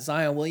 We got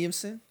Zion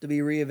Williamson to be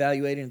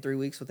reevaluated in 3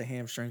 weeks with a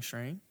hamstring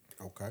strain,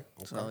 Okay.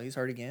 so he's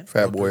hurt again.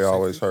 Fat Up to boy the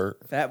always Sixers.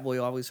 hurt. Fat boy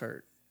always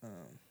hurt.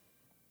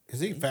 Is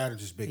he fat or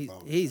just big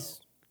bones?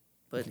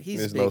 But he's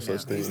There's big no now.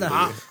 such thing. He's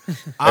not.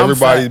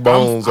 Everybody's fat.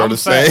 bones are I'm the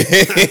fat.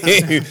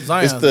 same.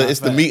 Zion's not it's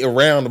the fat. meat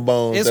around the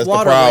bones. It's That's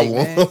water the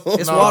weight, problem. man.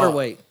 It's No, water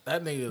weight.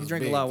 That nigga is You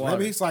drink big. a lot of water.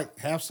 Maybe he's like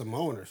half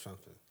Samoan or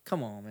something.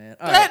 Come on, man.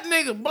 All right. That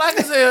nigga black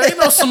as hell. Ain't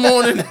no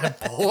Samoan in that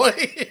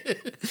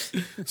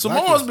boy.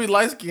 Samoans be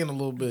light skinned a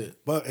little bit.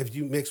 But if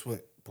you mix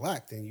with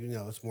black, then you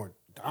know it's more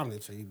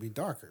dominant, so you'd be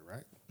darker,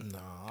 right? No,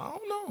 I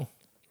don't know.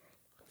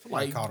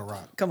 Somebody Like- called a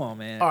rock. Come on,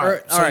 man. All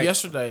right. All So right.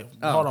 yesterday,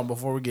 hold on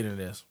before we get into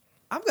this.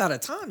 I've got a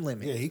time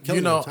limit. Yeah, he killed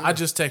You know, time. I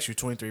just text you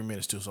 23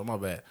 minutes too, so my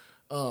bad.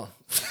 I'm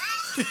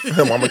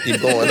gonna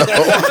keep going. I'm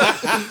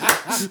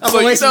So gonna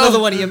you waste know- another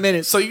one of your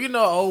minutes. So you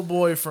know, old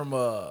boy from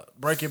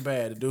Breaking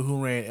Bad, the dude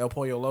who ran El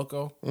Pollo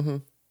Loco.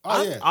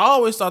 Oh yeah. I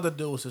always thought the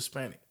dude was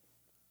Hispanic.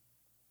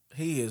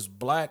 He is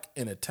black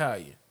and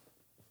Italian.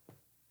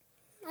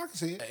 I can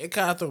see it. It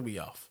kind of threw me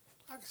off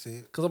I can see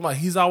it. because I'm like,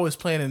 he's always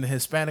playing in the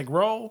Hispanic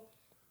role,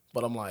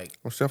 but I'm like,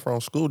 Except for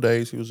on school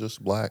days, he was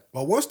just black.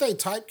 But once they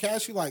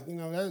typecast you, like, you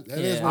know, that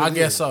is Yeah. what I it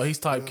guess is. so. He's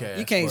typecast.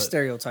 You can't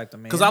stereotype the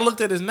man. Because I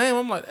looked at his name,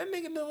 I'm like, that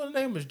nigga know his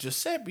name is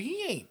Giuseppe.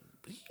 He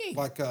ain't.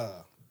 Like,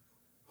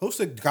 who's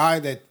the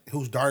guy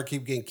whose daughter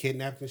keep getting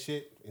kidnapped and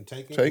shit and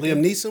taken? Taken?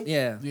 Liam Neeson?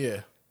 Yeah.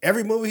 Yeah,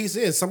 Every movie he's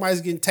in,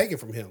 somebody's getting taken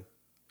from him.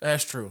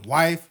 that's true.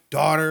 Wife,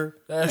 daughter.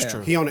 That's Yeah.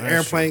 true. He on the That's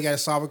airplane, got to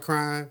solve a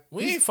crime. true.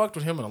 We ain't fucked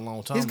with him in a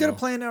long time. He's good though. at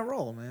playing that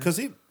role, man. Because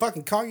he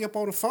fucking call you up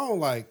on the phone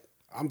like,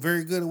 I'm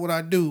very good at what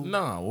I do.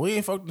 Nah, we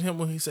ain't fucked with him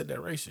when he said that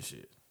racist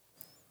shit.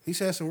 He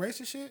said some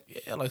racist shit.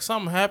 Yeah, like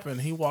something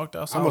happened. He walked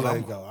outside. I'm gonna let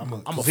it go. I'm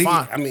a 'cause he-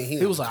 fine. I mean,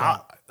 he was on like,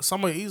 top.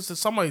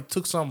 somebody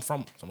took something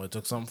from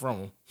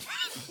him.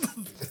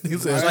 He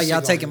It's said, like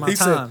y'all taking my he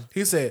time.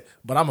 said,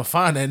 but I'm gonna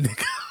find that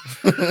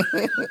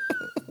nigga.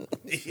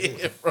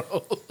 Yeah, bro.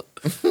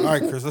 All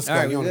right, Chris, let's All go.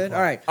 right, we You on the good? clock.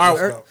 All right. All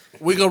Let's right,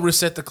 go. we gonna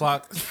reset the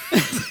clock.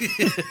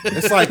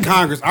 It's like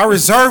Congress. I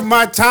reserve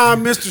my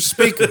time, Mr.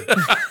 Speaker.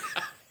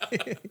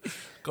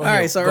 Go All ahead.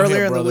 right, so Go ahead,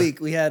 earlier in the brother. week,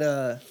 we had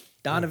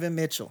Donovan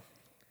Mitchell.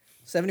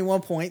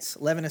 71 points,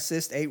 11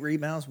 assists, 8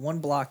 rebounds, 1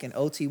 block, and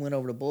OT win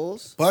over the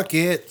Bulls.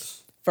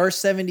 Buckets.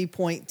 First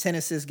 70-point, 10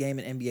 assist game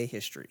in NBA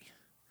history.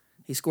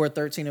 He scored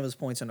 13 of his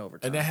points in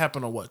overtime. And that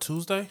happened on what,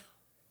 Tuesday?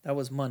 That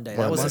was Monday.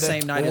 That was the Monday?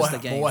 same night But as the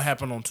But game. what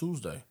happened on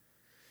Tuesday?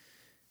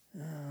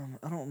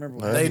 I don't remember.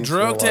 Nah. What They he's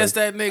drug still test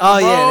that nigga. Oh,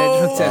 bro. yeah,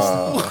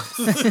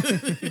 they drug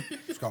tested.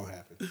 It's gonna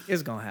happen.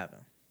 It's going to happen.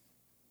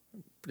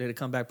 Did it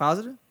come back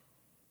positive?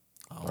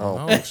 I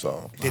don't think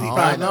so. Did he I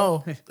buy don't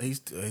know.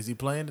 Is he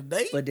playing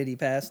today? But did he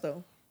pass,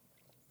 though?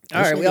 This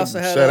All right, we nigga also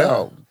had... shut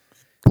out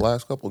the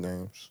last couple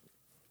games.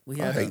 We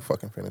I had hate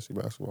fucking fantasy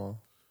basketball.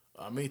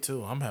 Me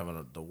too. I'm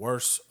having the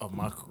worst of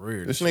my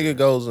career. This year. nigga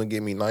goes and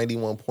give me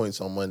 91 points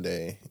on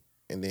Monday,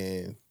 and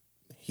then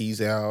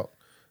he's out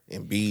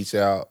and B's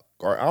out.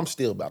 Or I'm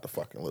still about to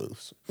fucking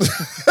lose.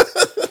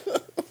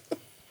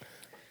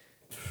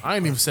 I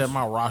ain't even set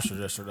my roster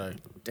yesterday.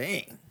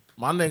 Dang.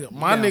 My Down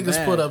niggas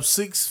bad. put up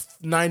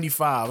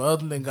 695.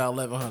 Other nigga got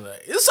 1100.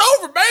 It's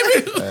over,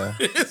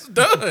 baby. It's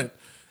done.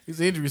 These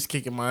injuries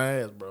kicking my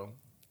ass, bro.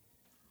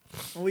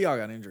 Well, we all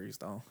got injuries,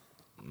 though.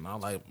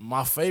 Not like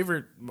my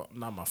favorite,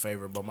 not my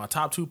favorite, but my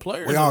top 2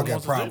 players. We all are the got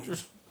ones that's problems.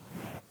 injured.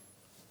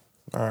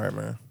 All right,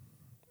 man.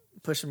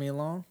 Pushing me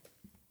along.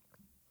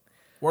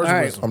 Where's All the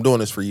right. wisdom? I'm doing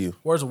this for you.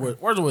 Where's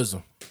the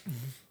wisdom?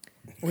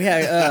 We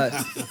had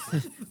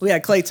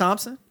Klay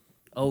Thompson.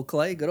 Old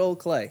Clay, good old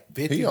Clay.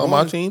 He on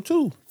my team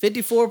too.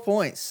 54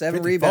 points,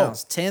 7 54.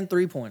 rebounds, 10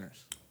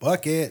 3-pointers.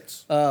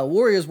 Buckets.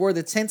 Warriors were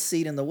the 10th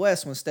seed in the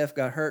West when Steph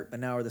got hurt, but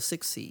now are the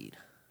 6th seed.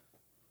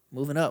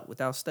 Moving up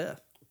without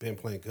Steph. Been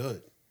playing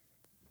good.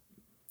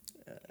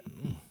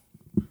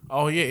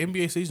 Oh yeah,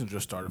 NBA season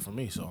just started for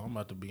me, so I'm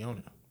about to be on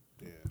it.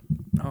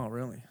 Yeah. Oh,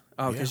 really?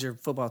 Oh, because your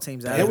football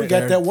team's out And of we it. got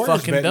They're that Warriors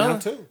fucking back now done.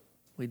 too.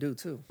 We do,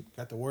 too.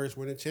 Got the Warriors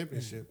winning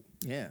championship.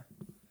 Yeah.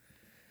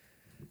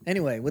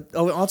 Anyway,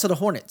 on to the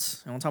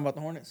Hornets. You want to talk about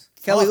the Hornets?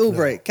 Kelly no.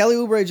 Oubre. Kelly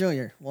Oubre Jr.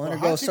 will Well,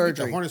 undergo how'd you get the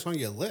surgery Hornets on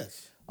your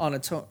list? on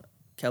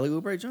Kelly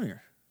Oubre Jr.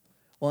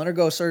 will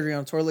undergo surgery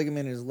on a torn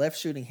ligament in his left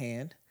shooting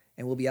hand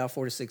and will be out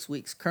 4 to 6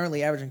 weeks.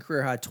 Currently averaging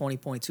career high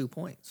 20.2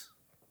 points.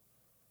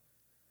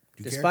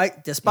 You care?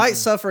 Despite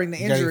suffering the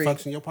You got any injury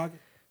fucks in your pocket?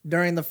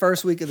 during the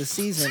first week of the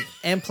season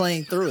and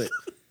playing through it.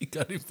 You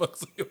got any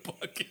fucks in your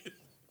pocket?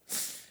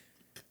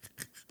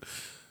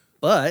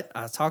 But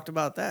I talked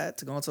about that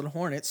to go into the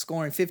Hornets,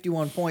 scoring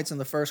 51 points in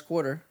the first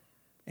quarter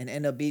and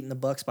end up beating the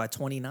Bucks by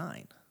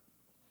 29.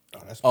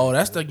 Oh,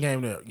 that's the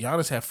game that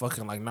Giannis had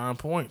fucking like 9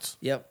 points.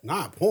 Yep.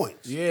 9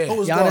 points. Yeah. Who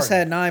was Giannis guarding?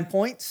 had 9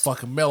 points.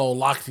 Fucking Melo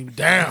locked him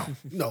down.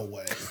 No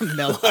way.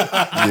 Melo.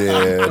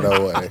 Yeah,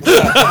 no way.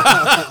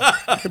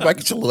 Get back,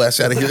 get your little ass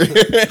out of here.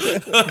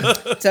 Is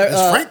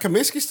Frank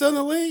Kaminsky still in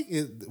the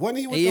league? Wasn't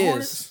he with He the is.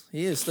 Hornets?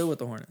 He is still with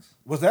the Hornets.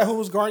 Was that who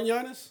was guarding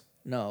Giannis?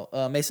 No,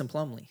 Mason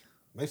Plumlee.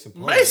 Mason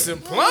Plumlee. Mason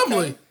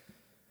Plumlee.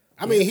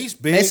 I mean, he's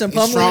big. Mason he's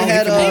Plumlee strong, he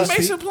had, can Hey, move his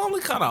Mason feet.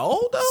 Plumlee kind of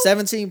old though.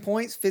 17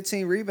 points,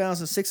 15 rebounds,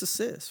 and 6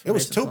 assists. for It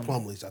was Mason 2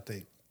 Plumlees, I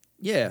think.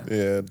 Yeah,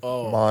 Yeah,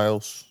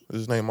 Miles. Is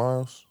his name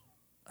Miles?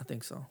 I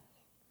think so.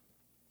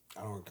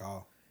 I don't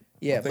recall.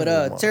 Yeah, think but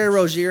it was Terry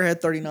Rozier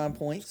had 39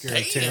 points.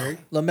 Gary Terry.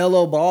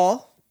 LaMelo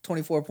Ball,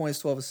 24 points,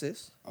 12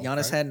 assists.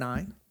 Giannis Okay. had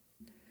 9.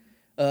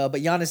 But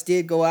Giannis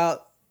did go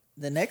out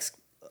the next.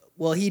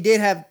 Well, he did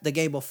have the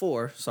game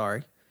before.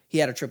 Sorry, he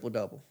had a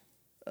triple-double.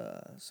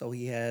 So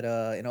he had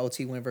an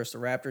OT win versus the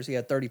Raptors. He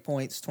had 30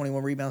 points,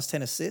 21 rebounds,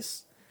 10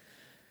 assists.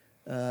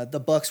 The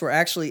Bucks were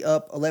actually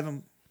up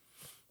 11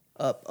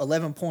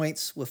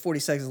 points with 40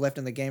 seconds left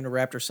in the game. The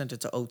Raptors sent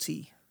it to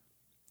OT.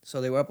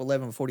 So they were up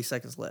 11 with 40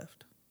 seconds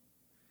left.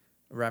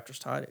 The Raptors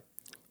tied it.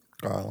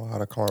 God, how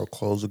to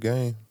close the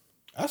game.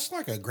 That's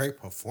like a great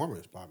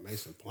performance by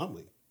Mason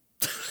Plumlee.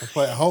 To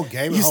play a whole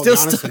game. You and hold still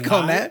Giannis stuck to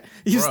on 9? that?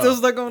 You Bruh. still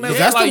stuck on that? Yeah,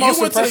 That's the like most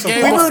you went to the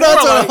impressive game We part. moved before,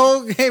 on to like- the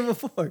whole game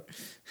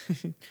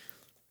before.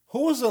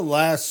 Who was the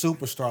last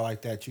superstar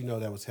like that you know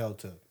that was held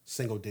to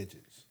single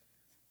digits?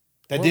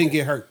 That didn't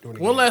get hurt during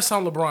the When game? last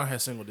time LeBron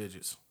had single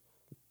digits?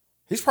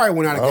 He's probably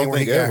went out I of don't game where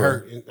he think got ever.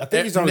 hurt. I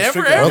think he's on Never,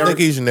 restricted. I don't ever? think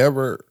he's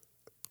never.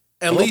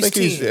 At I don't least think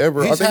 10. he's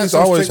ever. I He's think had he's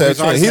some always streak where had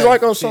he's always 10. He's had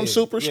like on some 10.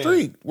 super Yeah.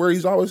 streak where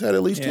he's always had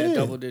at least Yeah, 10.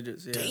 double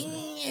digits. Yeah.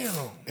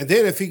 Damn. And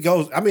then if he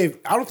goes, I mean,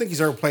 I don't think he's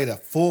ever played a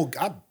full.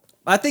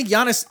 I think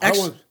Giannis I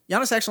actually, want-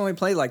 Giannis actually only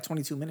played like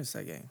 22 minutes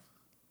that game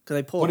because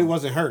they pulled But he him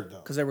wasn't hurt though.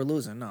 because they were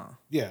losing. No,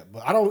 Yeah,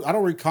 but I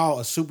don't recall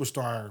a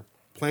superstar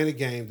playing a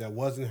game that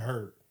wasn't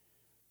hurt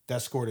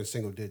that scored in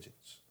single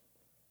digits.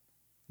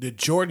 Did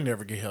Jordan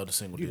ever get held to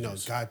single You know,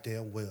 digits?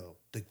 goddamn well,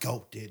 the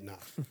GOAT did not.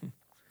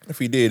 If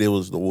he did, it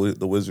was the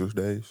Wizards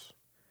days.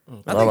 I I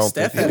think don't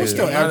Steph think He had was a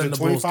still Not in averaging the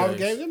Bulls 25 a days.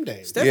 game them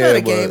days. Steph Yeah, had a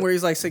but- game where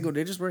he's like single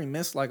digits, where he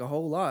missed like a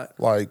whole lot.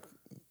 Like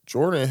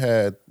Jordan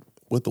had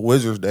with the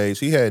Wizards days,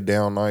 he had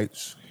down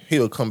nights.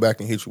 He'll come back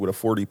and hit you with a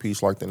 40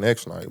 piece like the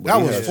next night. But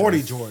That he was had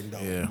 40 Jordan, though.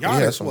 Yeah. He had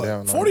Giannis, some what? down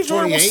nights. 40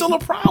 Jordan was 28? still a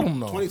problem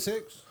though.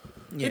 26?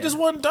 Yeah. He just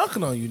wasn't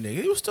dunking on you,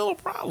 nigga. He was still a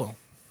problem.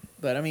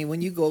 But I mean,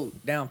 when you go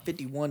down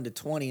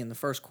 51-20 in the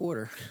first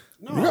quarter,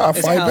 No. You gotta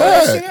It's fight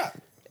how- Shit back. out.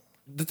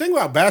 The thing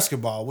about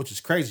basketball, which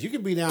is crazy, you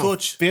can be down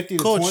Coach, 50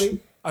 to Coach, 20.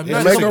 I'm and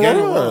not it's making a a game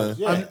run. run.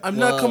 Yeah. I'm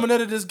not coming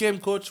out of this game,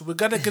 coach. We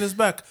gotta get us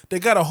back. They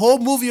got a whole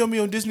movie on me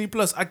on Disney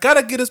Plus. I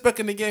gotta get us back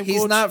in the game, he's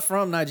coach. not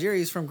from Nigeria.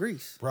 He's from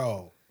Greece.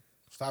 Bro,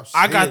 stop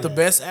I got saying the that.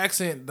 best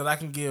accent that I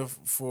can give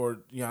for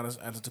Giannis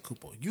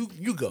Antetokounmpo.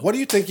 You go. What do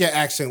you think your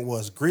accent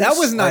was? Greece That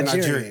was or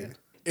Nigerian.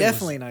 It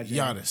Definitely was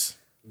Nigerian. Giannis.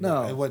 It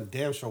No, wasn't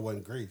damn sure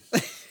wasn't Greece.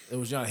 It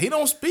was Giannis. He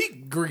don't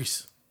speak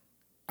Greece.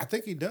 I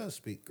think he does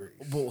speak Greece.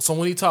 But, so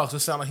when he talks, it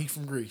sounds like he's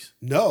from Greece.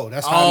 No,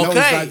 that's how I know he's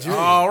Okay. Nigerian.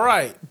 All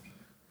right.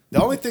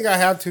 The only thing I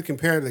have to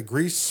compare the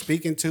Greece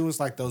speaking to is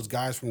like those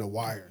guys from The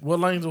Wire. What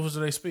language do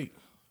they speak?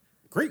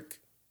 Greek.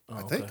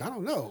 I think. okay. I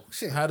don't know.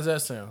 Shit. How does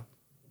that sound?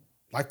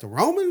 Like the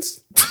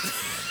Romans?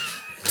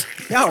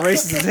 y'all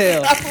racist as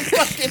hell. I don't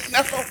fucking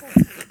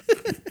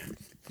know.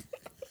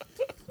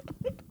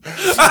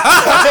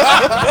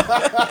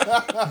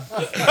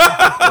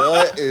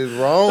 What is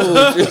wrong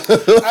with you? That's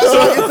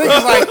what I can think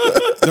is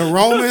like the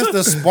Romans,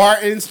 the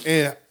Spartans,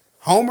 and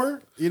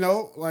Homer, you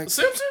know, like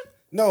Simpson?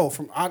 no,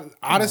 from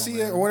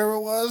Odyssey or whatever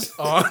it was.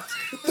 All right.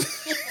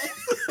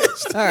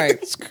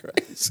 It's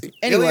crazy.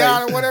 Anyway,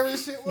 Iliad or whatever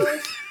this shit was.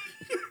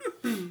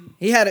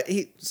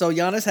 so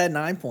Giannis had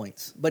 9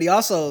 points, but he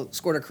also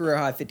scored a career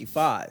high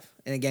 55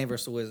 in a game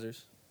versus the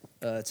Wizards.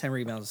 10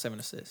 rebounds and 7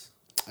 assists.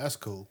 That's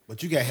cool.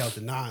 But you got held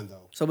to 9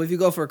 though. So if you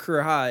go for a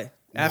career high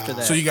after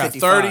that, So you got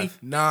 55, 30,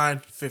 9,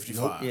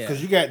 55. Yeah.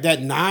 Because you got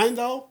that 9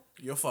 though,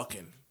 You're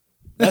fucking.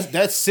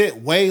 that's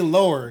sit way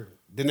lower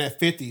than that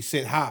 50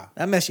 sit high.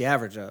 that mess your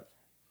average up.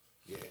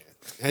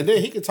 And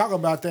then he can talk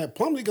about that.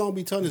 Plumlee gonna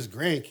be telling his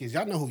grandkids.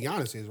 Y'all know who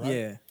Giannis is, right?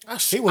 Yeah.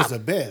 He was the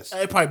best.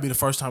 It'd probably be the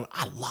first time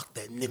I locked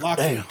that nigga Lock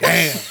down. him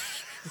down.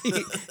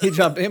 He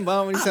dropped in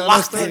bomb when he telling that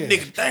Locked that story.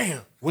 nigga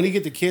down. When he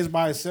get the kids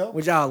by himself.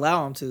 Would y'all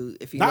allow him to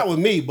if he Not with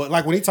me, but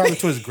like when he talking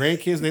to his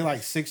grandkids and they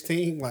like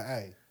 16, like,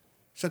 hey,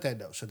 shut that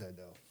door.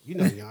 You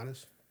know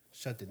Giannis.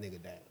 Shut the nigga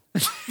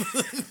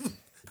down.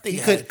 He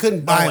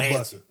couldn't buy a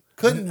bucket.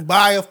 Couldn't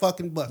buy a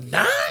fucking bucket.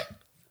 9?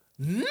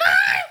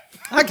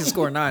 I can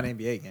score 9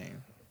 NBA games.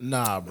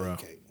 Nah, bro.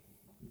 Okay.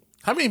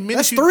 How many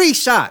minutes? That's 3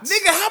 shots.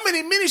 Nigga, how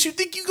many minutes you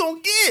think you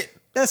gonna get?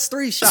 That's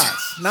 3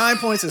 shots. 9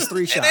 points is 3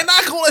 And shots. they're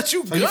not gonna let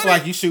you So gun you it. feel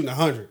like you shooting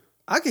 100.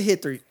 I could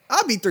hit 3.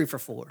 I'll be 3 for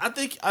 4. I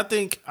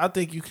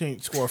think you can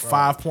score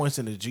 5 points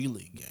in the G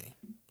League game.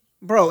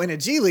 Bro, in the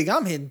G League,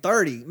 I'm hitting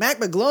 30. Mac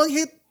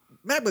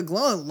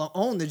McClung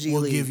owned the G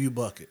We'll League. give you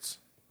buckets.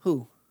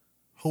 Who?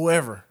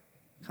 Whoever.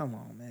 Come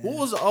on, man. Who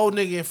was the old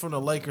nigga from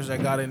the Lakers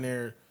that got in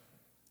there?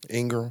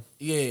 Ingram.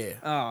 Yeah.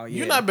 Oh, yeah.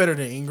 You're not better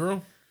than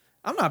Ingram.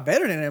 I'm not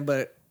better than him,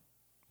 but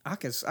I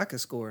could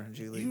score in a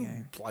G League You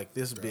game. like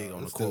this big on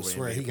I the still court. with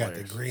swear NBA he got the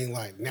players. green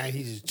light. Now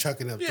he's just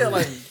chucking up. Yeah,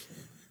 like threes.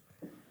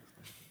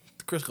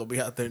 Chris gonna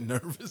be out there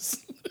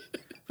nervous.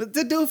 But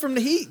the dude from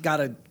the Heat got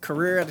a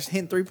career at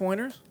hitting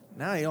 3-pointers.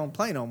 Now he don't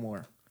play no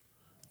more.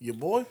 Your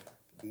boy?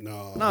 no,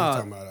 I'm No,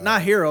 talking about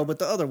not Hero, but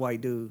the other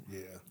white dude. Yeah,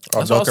 Oh,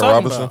 That's what I was Duncan talking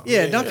Robinson. about.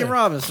 Yeah, Duncan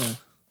Robinson.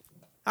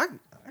 I can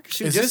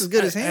shoot just as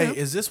good as him. Hey,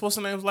 is this what's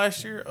the name's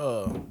last year?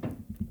 Haslam?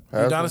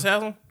 Udonis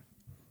Haslam?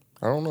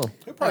 I don't know.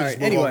 he'll probably All right, just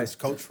move on anyways. as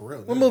coach for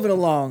real. We're now. moving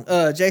along.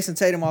 Jason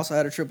Tatum also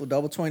had a triple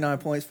double, 29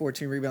 points,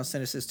 14 rebounds,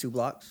 10 assists, 2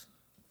 blocks.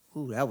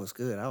 Ooh, that was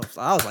good. I was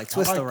like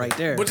Twister that. right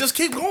there. But just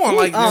keep going.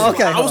 Like, Oh,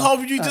 okay, I hold was on.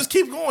 hoping you just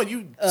keep going.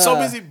 You so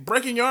busy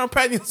breaking your arm,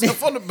 patting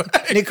yourself on the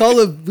back.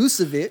 Nikola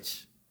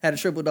Vucevic had a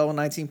triple double,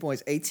 19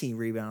 points, 18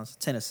 rebounds,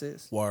 10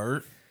 assists.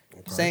 Word.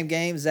 Same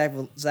game,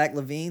 Zach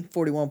Levine,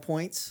 41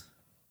 points,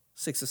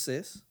 6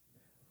 assists,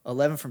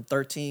 11 from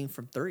 13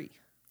 from 3.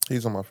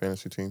 He's on my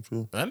fantasy team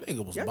too. That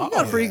nigga was Yeah, you balling.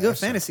 got a pretty good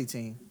that's a- fantasy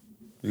team.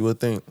 You would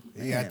think.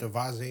 He had the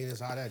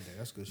Vazinas all that day.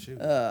 That's good shit.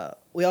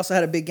 We also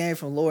had a big game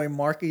from Laurie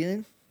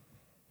Marketing.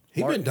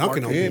 he been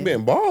dunking on He me. ain't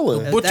been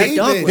balling. Butcher, That he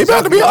dunk been- was He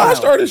about to be an wild. All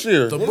Star this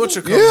year. The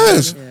butcher coming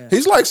Yes, in. Yeah.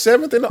 he's like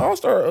 7th in the All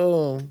Star.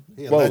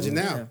 He a vote. legend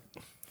now.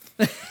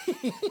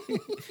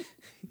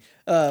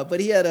 But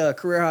he had a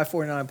career high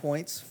 49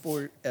 points,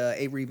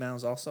 8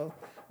 rebounds also.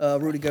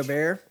 Rudy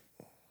Gobert,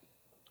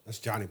 That's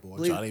Johnny boy.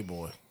 Believe- Johnny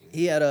boy.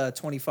 he had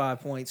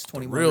 25 points,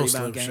 21 Real rebound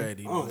Slim game.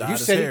 Shady. Oh, Dyed you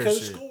his said he hair couldn't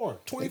shit. score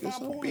 25 Nigga's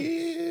a points.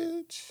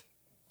 bitch.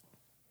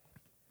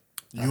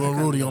 You and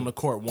Rudy on the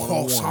court one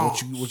on one.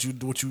 Croissants.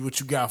 What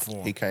you got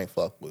for He him can't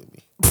fuck with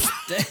me.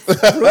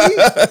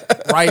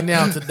 right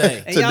now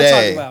today? And y'all Today.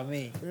 talking about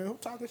me. Yeah, I'm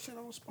talking shit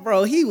on the spot.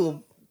 Bro,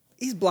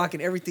 he's blocking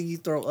everything you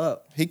throw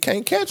up. He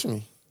can't catch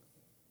me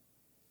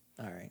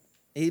All right.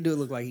 He do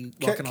look like he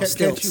Ca- walking on Catch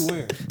stilts. you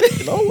where?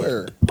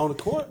 nowhere. On the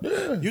court?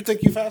 Yeah. You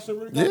think you faster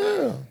than Rudy?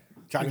 Yeah,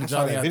 Johnny, I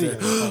saw Johnny that out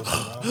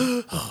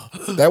video.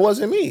 there. that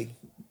wasn't me.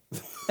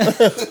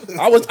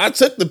 I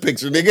took the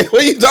picture, nigga.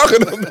 What are you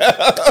talking about?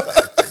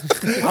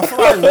 I feel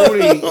like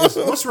Rudy.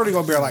 What's Rudy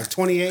gonna be like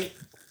 28?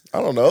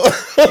 I don't know.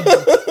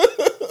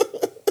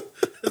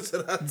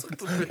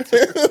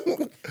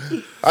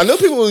 I knew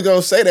people was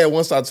gonna say that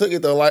once I took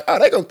it though. Like, oh,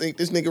 they gonna think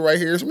this nigga right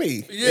here is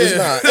me. Yeah. It's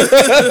not.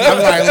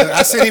 I'm like, look,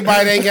 I see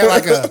anybody that ain't got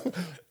like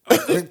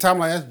a time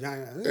like that's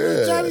Johnny.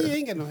 Johnny, you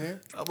ain't got no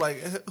hair. I'm like,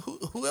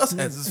 who else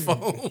has his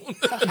phone?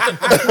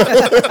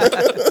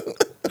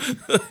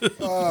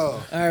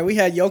 All right, we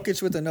had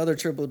Jokic with another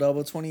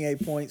triple-double,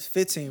 28 points,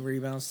 15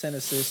 rebounds, 10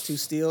 assists, 2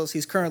 steals.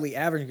 He's currently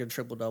averaging a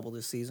triple-double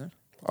this season.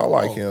 I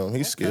like him.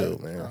 He's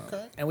skilled, man.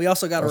 Okay. And we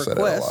also got a I say that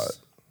a request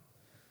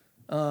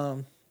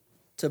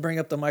to bring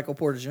up the Michael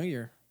Porter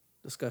Jr.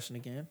 discussion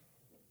again.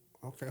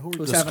 Okay, who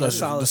Who's having a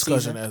solid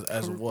discussion season.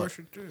 as of what?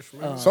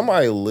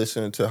 Somebody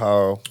listened to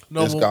how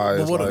this guy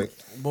is like.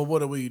 But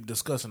what are we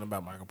discussing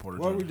about Michael Porter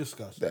Jr.? What are we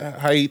discussing?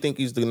 How you think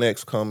he's the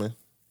next coming?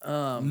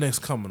 Next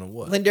coming of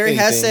what? Lindari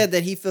has Anything. said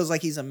that he feels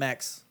like he's a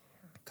max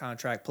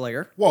contract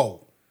player.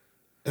 Whoa,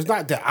 it's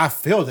not that I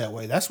feel that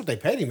way. That's what they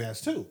paid him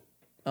as too.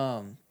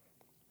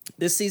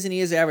 This season,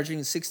 he is averaging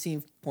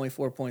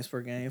 16.4 points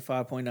per game,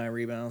 5.9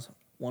 rebounds,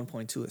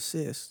 1.2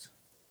 assists.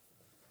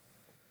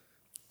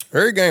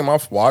 Every game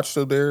I've watched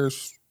of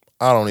theirs,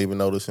 I don't even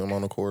notice him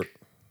on the court.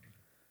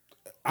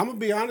 I'm gonna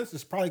be honest.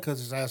 It's probably because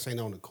his ass ain't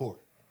on the court.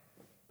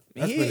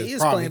 That's He been his is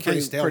problem. playing He can't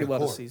pretty, stay on pretty the well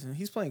this court. season.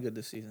 He's playing good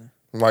this season.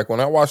 Like when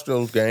I watch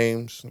those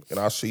games and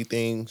I see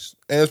things,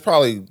 and it's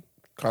probably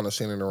kind of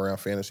centered around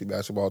fantasy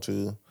basketball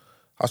too.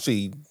 I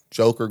see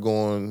Joker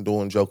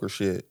doing Joker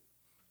shit.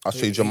 I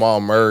see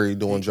Jamal Murray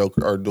doing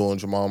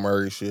Jamal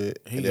Murray shit,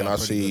 He and then got I a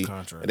pretty see, good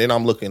contract. and then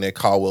I'm looking at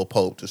Caldwell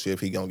Pope to see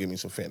if he gonna give me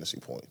some fantasy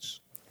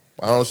points.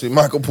 I don't see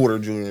Michael Porter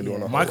Jr. doing a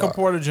whole Michael lot.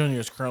 Porter Jr.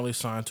 is currently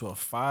signed to a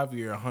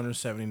 5-year,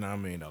 $179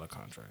 million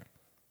contract.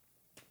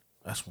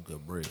 That's some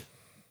good bread.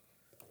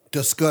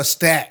 Discuss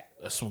that.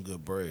 That's some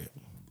good bread.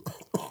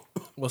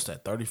 What's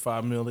that?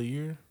 $35 million a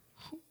year?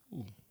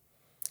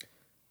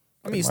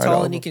 I mean, he's might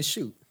tall and he over- can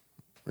shoot.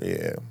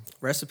 Yeah,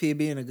 Recipe of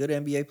being a good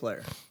NBA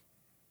player.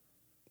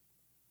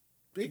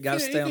 He gotta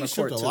can't- stay he on can the shoot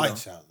court, the too,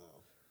 lights though. out though.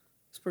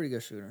 He's a pretty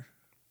good shooter.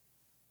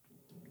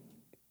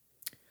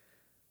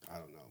 I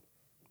don't know.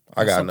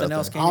 I got Something nothing.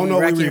 else I came don't to know.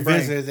 We rack your brain.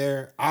 revisited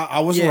there. I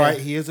was Yeah. right.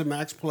 He is a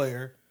max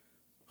player.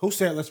 Who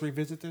said let's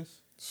revisit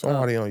this?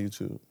 Somebody on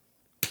YouTube.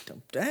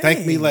 Dang.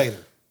 Thank me later.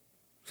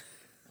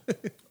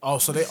 Oh,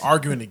 so they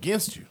arguing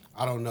against you.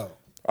 I don't know.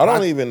 I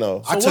don't even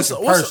know. I took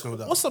it personal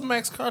though. What's a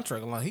max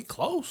contract? Like he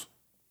close.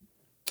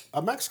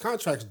 A max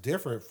contract's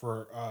different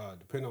for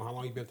depending on how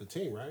long you've been at the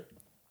team, right?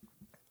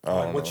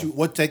 I don't know.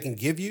 What they can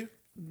give you.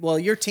 Well,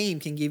 your team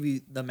can give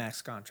you the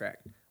max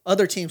contract.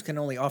 Other teams can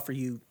only offer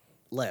you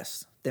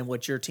less than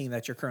what your team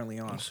that you're currently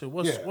on. So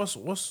what's Yeah. what's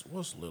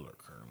Lillard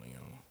currently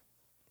on?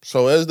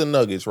 So as the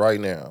Nuggets right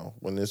now,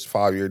 when this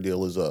 5-year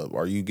deal is up,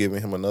 are you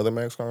giving him another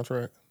max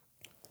contract?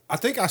 I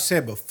think I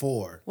said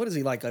before, What is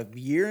he, like a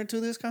year into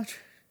this contract?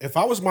 if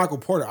I was Michael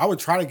Porter, I would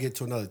try to get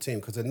to another team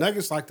because the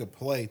Nuggets like to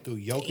play through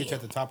Jokic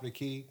at the top of the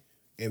key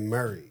and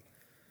Murray.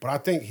 But I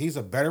think he's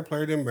a better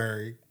player than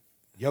Murray.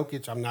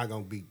 Jokic, I'm not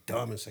gonna be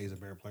dumb and say he's a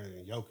better player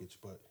than Jokic,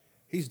 but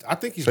I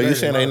think he's. So you're better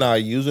saying than they're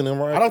Murray. not using him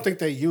right? I don't think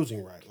they're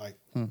using right. Like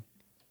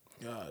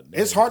God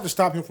it's hard to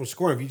stop him from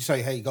scoring if you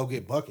say, "Hey, go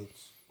get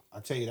buckets."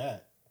 I'll tell you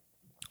that.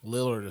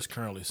 Lillard is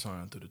currently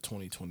signed through the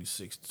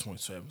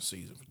 2026-27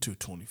 season for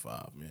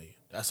 $225 million.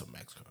 That's a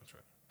max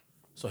contract.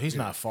 So he's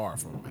not far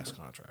from a max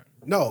contract.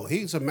 No,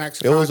 he's a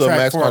max. It was a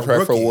max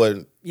contract for rookie. what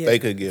Yeah. they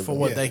could give For him.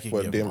 what they could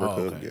what give him. Denver Oh,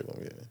 could okay. give him.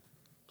 Yeah.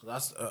 So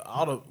that's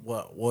all the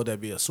what would that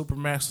be a super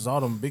max? Cause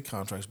all them big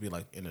contracts be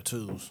like in the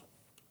twos.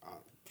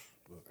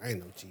 Look, I ain't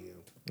no GM.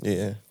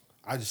 Yeah.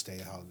 I just stay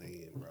at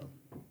Holiday Inn, bro.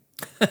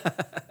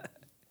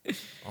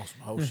 On some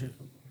whole shit.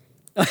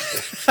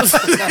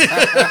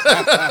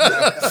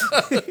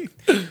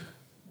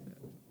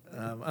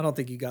 I don't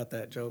think you got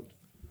that joke.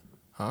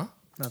 Huh?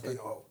 You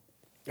know,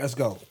 let's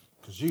go.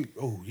 Cause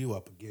you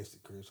up against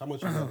it, Chris. How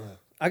much you got left?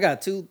 I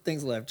got 2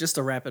 things left just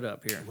to wrap it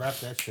up here. Wrap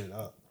that shit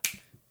up.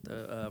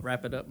 The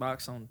wrap it up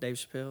box on Dave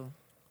Chappelle.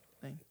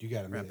 You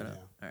got a Wrap minute it up.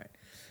 now. All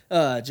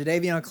right.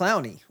 Jadeveon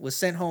Clowney was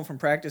sent home from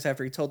practice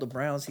after he told the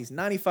Browns he's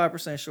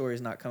 95% sure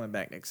he's not coming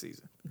back next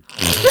season.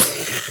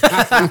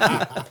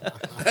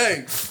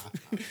 Hey,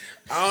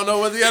 I don't know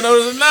whether y'all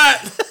know this or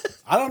not.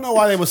 I don't know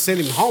why they would send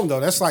him home though.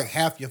 That's like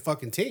half your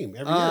fucking team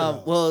every year.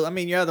 though. Well, I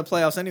mean, you're out of the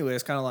playoffs anyway.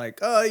 It's kind of like,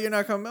 oh, you're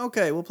not coming.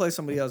 Okay, we'll play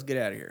somebody else. Get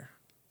out of here.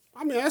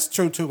 I mean, that's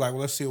true too. Like,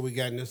 well, let's see what we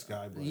got in this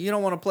guy. But You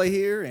don't want to play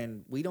here,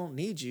 and we don't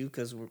need you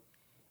because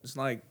it's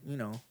like, we're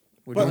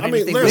But, doing I mean,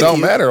 anything literally- It with don't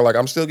you. matter. Like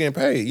I'm still getting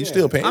paid. You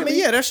still paying I mean, me?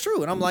 yeah, that's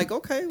true. And I'm like,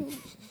 okay, well,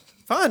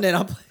 fine then.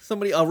 I'll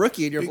play a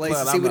rookie in your Be place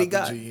glad and see I'm what he not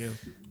got. the GM.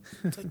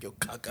 Take your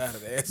cock out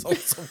of the asshole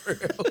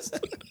somewhere else.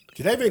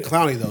 Jadeveon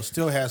Clowney though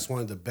still has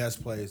one of the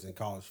best plays in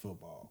college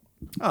football.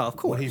 Oh, of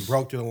course. When he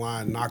broke through the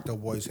line, knocked the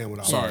boy's hand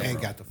without Sorry, and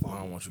bro. got the I don't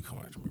phone. want you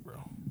coming after me,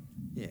 bro.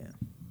 Yeah,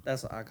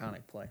 that's an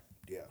iconic play.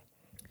 Yeah.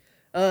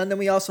 And then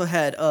we also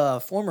had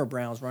former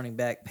Browns running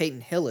back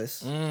Peyton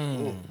Hillis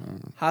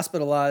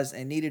hospitalized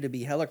and needed to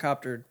be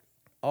helicoptered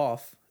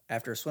off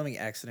after a swimming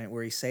accident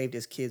where he saved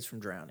his kids from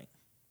drowning.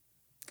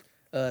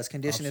 His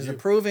condition is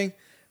improving,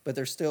 but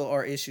there still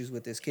are issues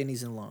with his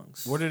kidneys and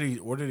lungs. Where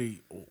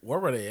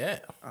were they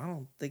at? I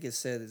don't think it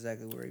said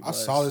exactly where he I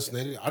was. saw this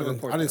and I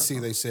didn't see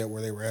they said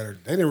where they were at. Or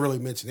they didn't really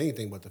mention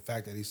anything but the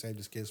fact that he saved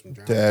his kids from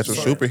drowning. Dads are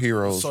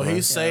superheroes. So man.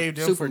 he saved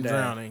them Super from dad.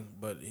 drowning,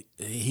 but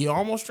he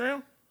almost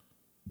drowned?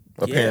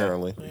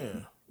 Apparently. Yeah.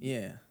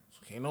 Yeah.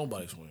 Can't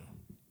nobody swim.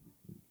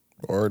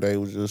 Or they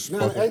was just No,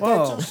 fucking. ain't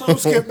Whoa. that too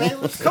Skip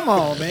Bayless? Come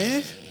on,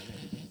 man.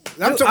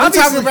 I'm talking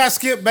obviously- about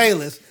Skip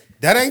Bayless.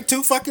 That ain't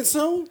too fucking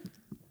soon.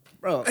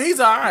 Bro. He's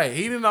all right.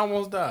 He didn't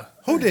almost die.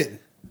 Who didn't?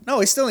 No,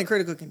 he's still in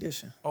critical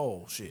condition.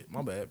 Oh shit,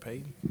 my bad,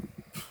 Peyton.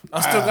 I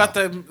still got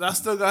that.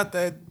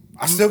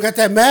 I still got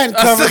that man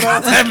I covered. still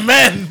got that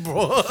man,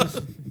 bro.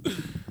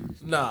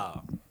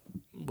 Nah,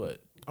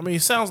 but I mean,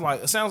 it sounds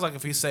like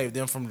if he saved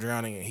them from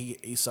drowning and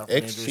he suffered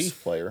injuries.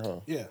 Ex-Chief player, huh?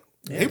 Yeah.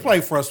 He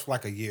played for us for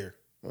like a year.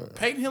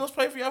 Peyton Hillis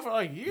played for y'all for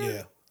like a year.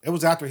 Yeah. It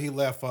was after he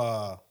left,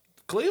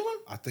 Cleveland,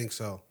 I think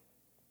so.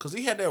 because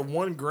he had that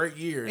one great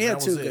year. He had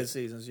that two was good it.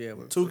 seasons, yeah.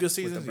 with- Two good with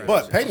seasons, the yeah.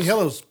 Browns. But Peyton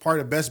Hill was part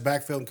of the best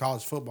backfield in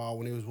college football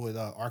when he was with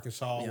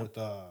Arkansas with,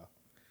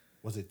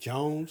 was it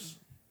Jones?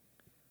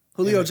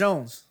 Julio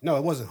Jones. No,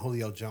 it wasn't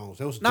Julio Jones.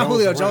 It was Not Jones, Julio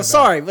the running Jones. back.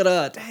 Sorry,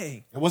 but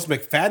dang. And was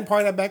McFadden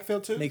part of that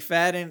backfield too?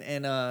 McFadden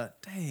and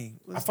dang.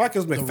 I feel like it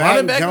was The McFadden,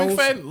 running back Jones.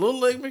 McFadden, Little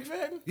League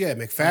McFadden. Yeah,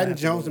 McFadden,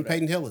 Jones, and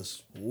Peyton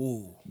Hillis.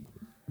 Ooh,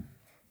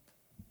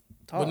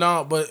 Talk. but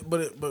no, but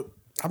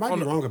I might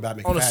be wrong about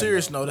McFadden. on a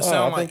serious though. note, it I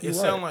sound think like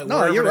you're No,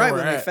 wherever you're they right were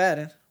with at,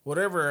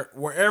 McFadden.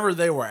 wherever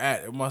they were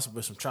at, it must have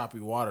been some choppy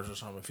waters or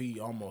something. If he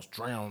almost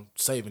drowned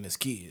saving his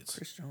kids,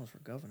 Chris Jones for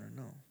governor,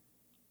 no.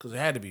 because it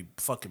had to be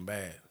fucking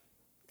bad.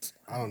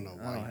 I don't know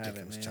why don't he have think it,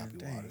 it was man. choppy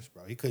Dang. waters,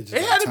 bro. He could just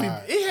It had to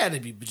retired. be. It had to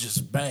be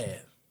just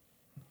bad.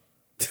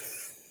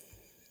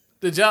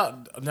 Did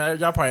y'all? Now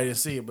y'all probably didn't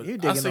see it, but You I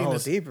digging a seen hole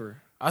this. deeper.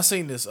 I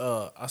seen this.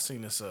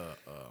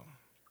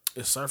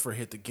 This surfer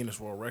hit the Guinness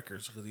World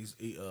Records because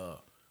he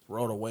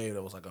rode a wave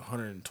that was like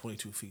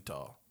 122 feet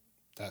tall.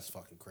 That's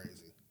fucking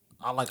crazy.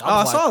 I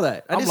saw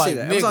that. I did see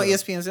that. It was on nigga.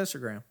 ESPN's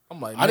Instagram. I'm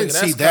like, I didn't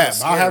nigga, see that's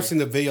that, kinda but I have scary.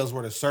 seen the videos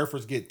where the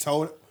surfers get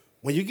towed.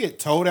 When you get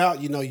towed out,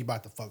 you know you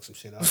about to fuck some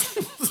shit up.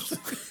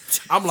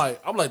 I'm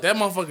like, that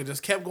motherfucker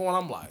just kept going.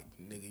 I'm like,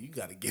 nigga, you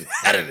got to get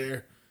out of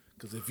there.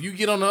 Because if you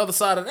get on the other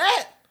side of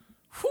that,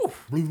 whew,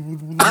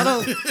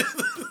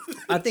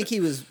 I think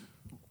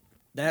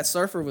that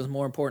surfer was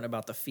more important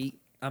about the feet.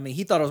 I mean,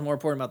 he thought it was more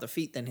important about the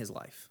feet than his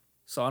life.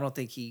 So I don't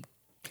think he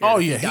cared oh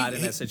if yeah, died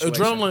in that situation.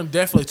 adrenaline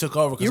definitely took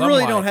over. 'cause You I'm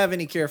really like, don't have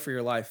any care for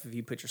your life if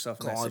you put yourself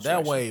in that God,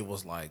 situation. that wave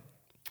was like,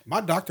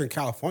 My doctor in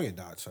California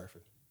died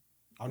surfing.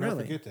 I'll never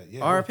Really? forget that.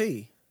 Yeah,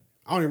 RP.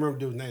 I don't even remember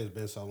dude's name. It's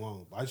been so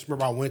long. But I just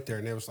remember I went there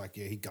and they was like,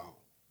 "Yeah, he gone."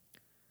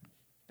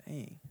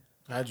 Dang.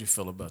 how'd you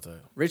feel about that?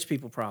 Rich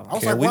people I problem.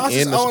 was Can we "Why is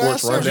end this the old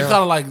sports ass rundown? You surfer?"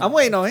 kind of like, I'm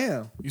waiting on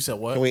him. you said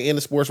what? Can we end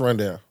the sports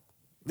rundown?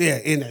 Yeah,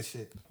 in that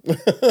shit.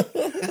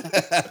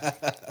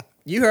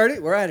 You heard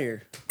it. We're out of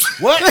here.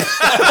 What?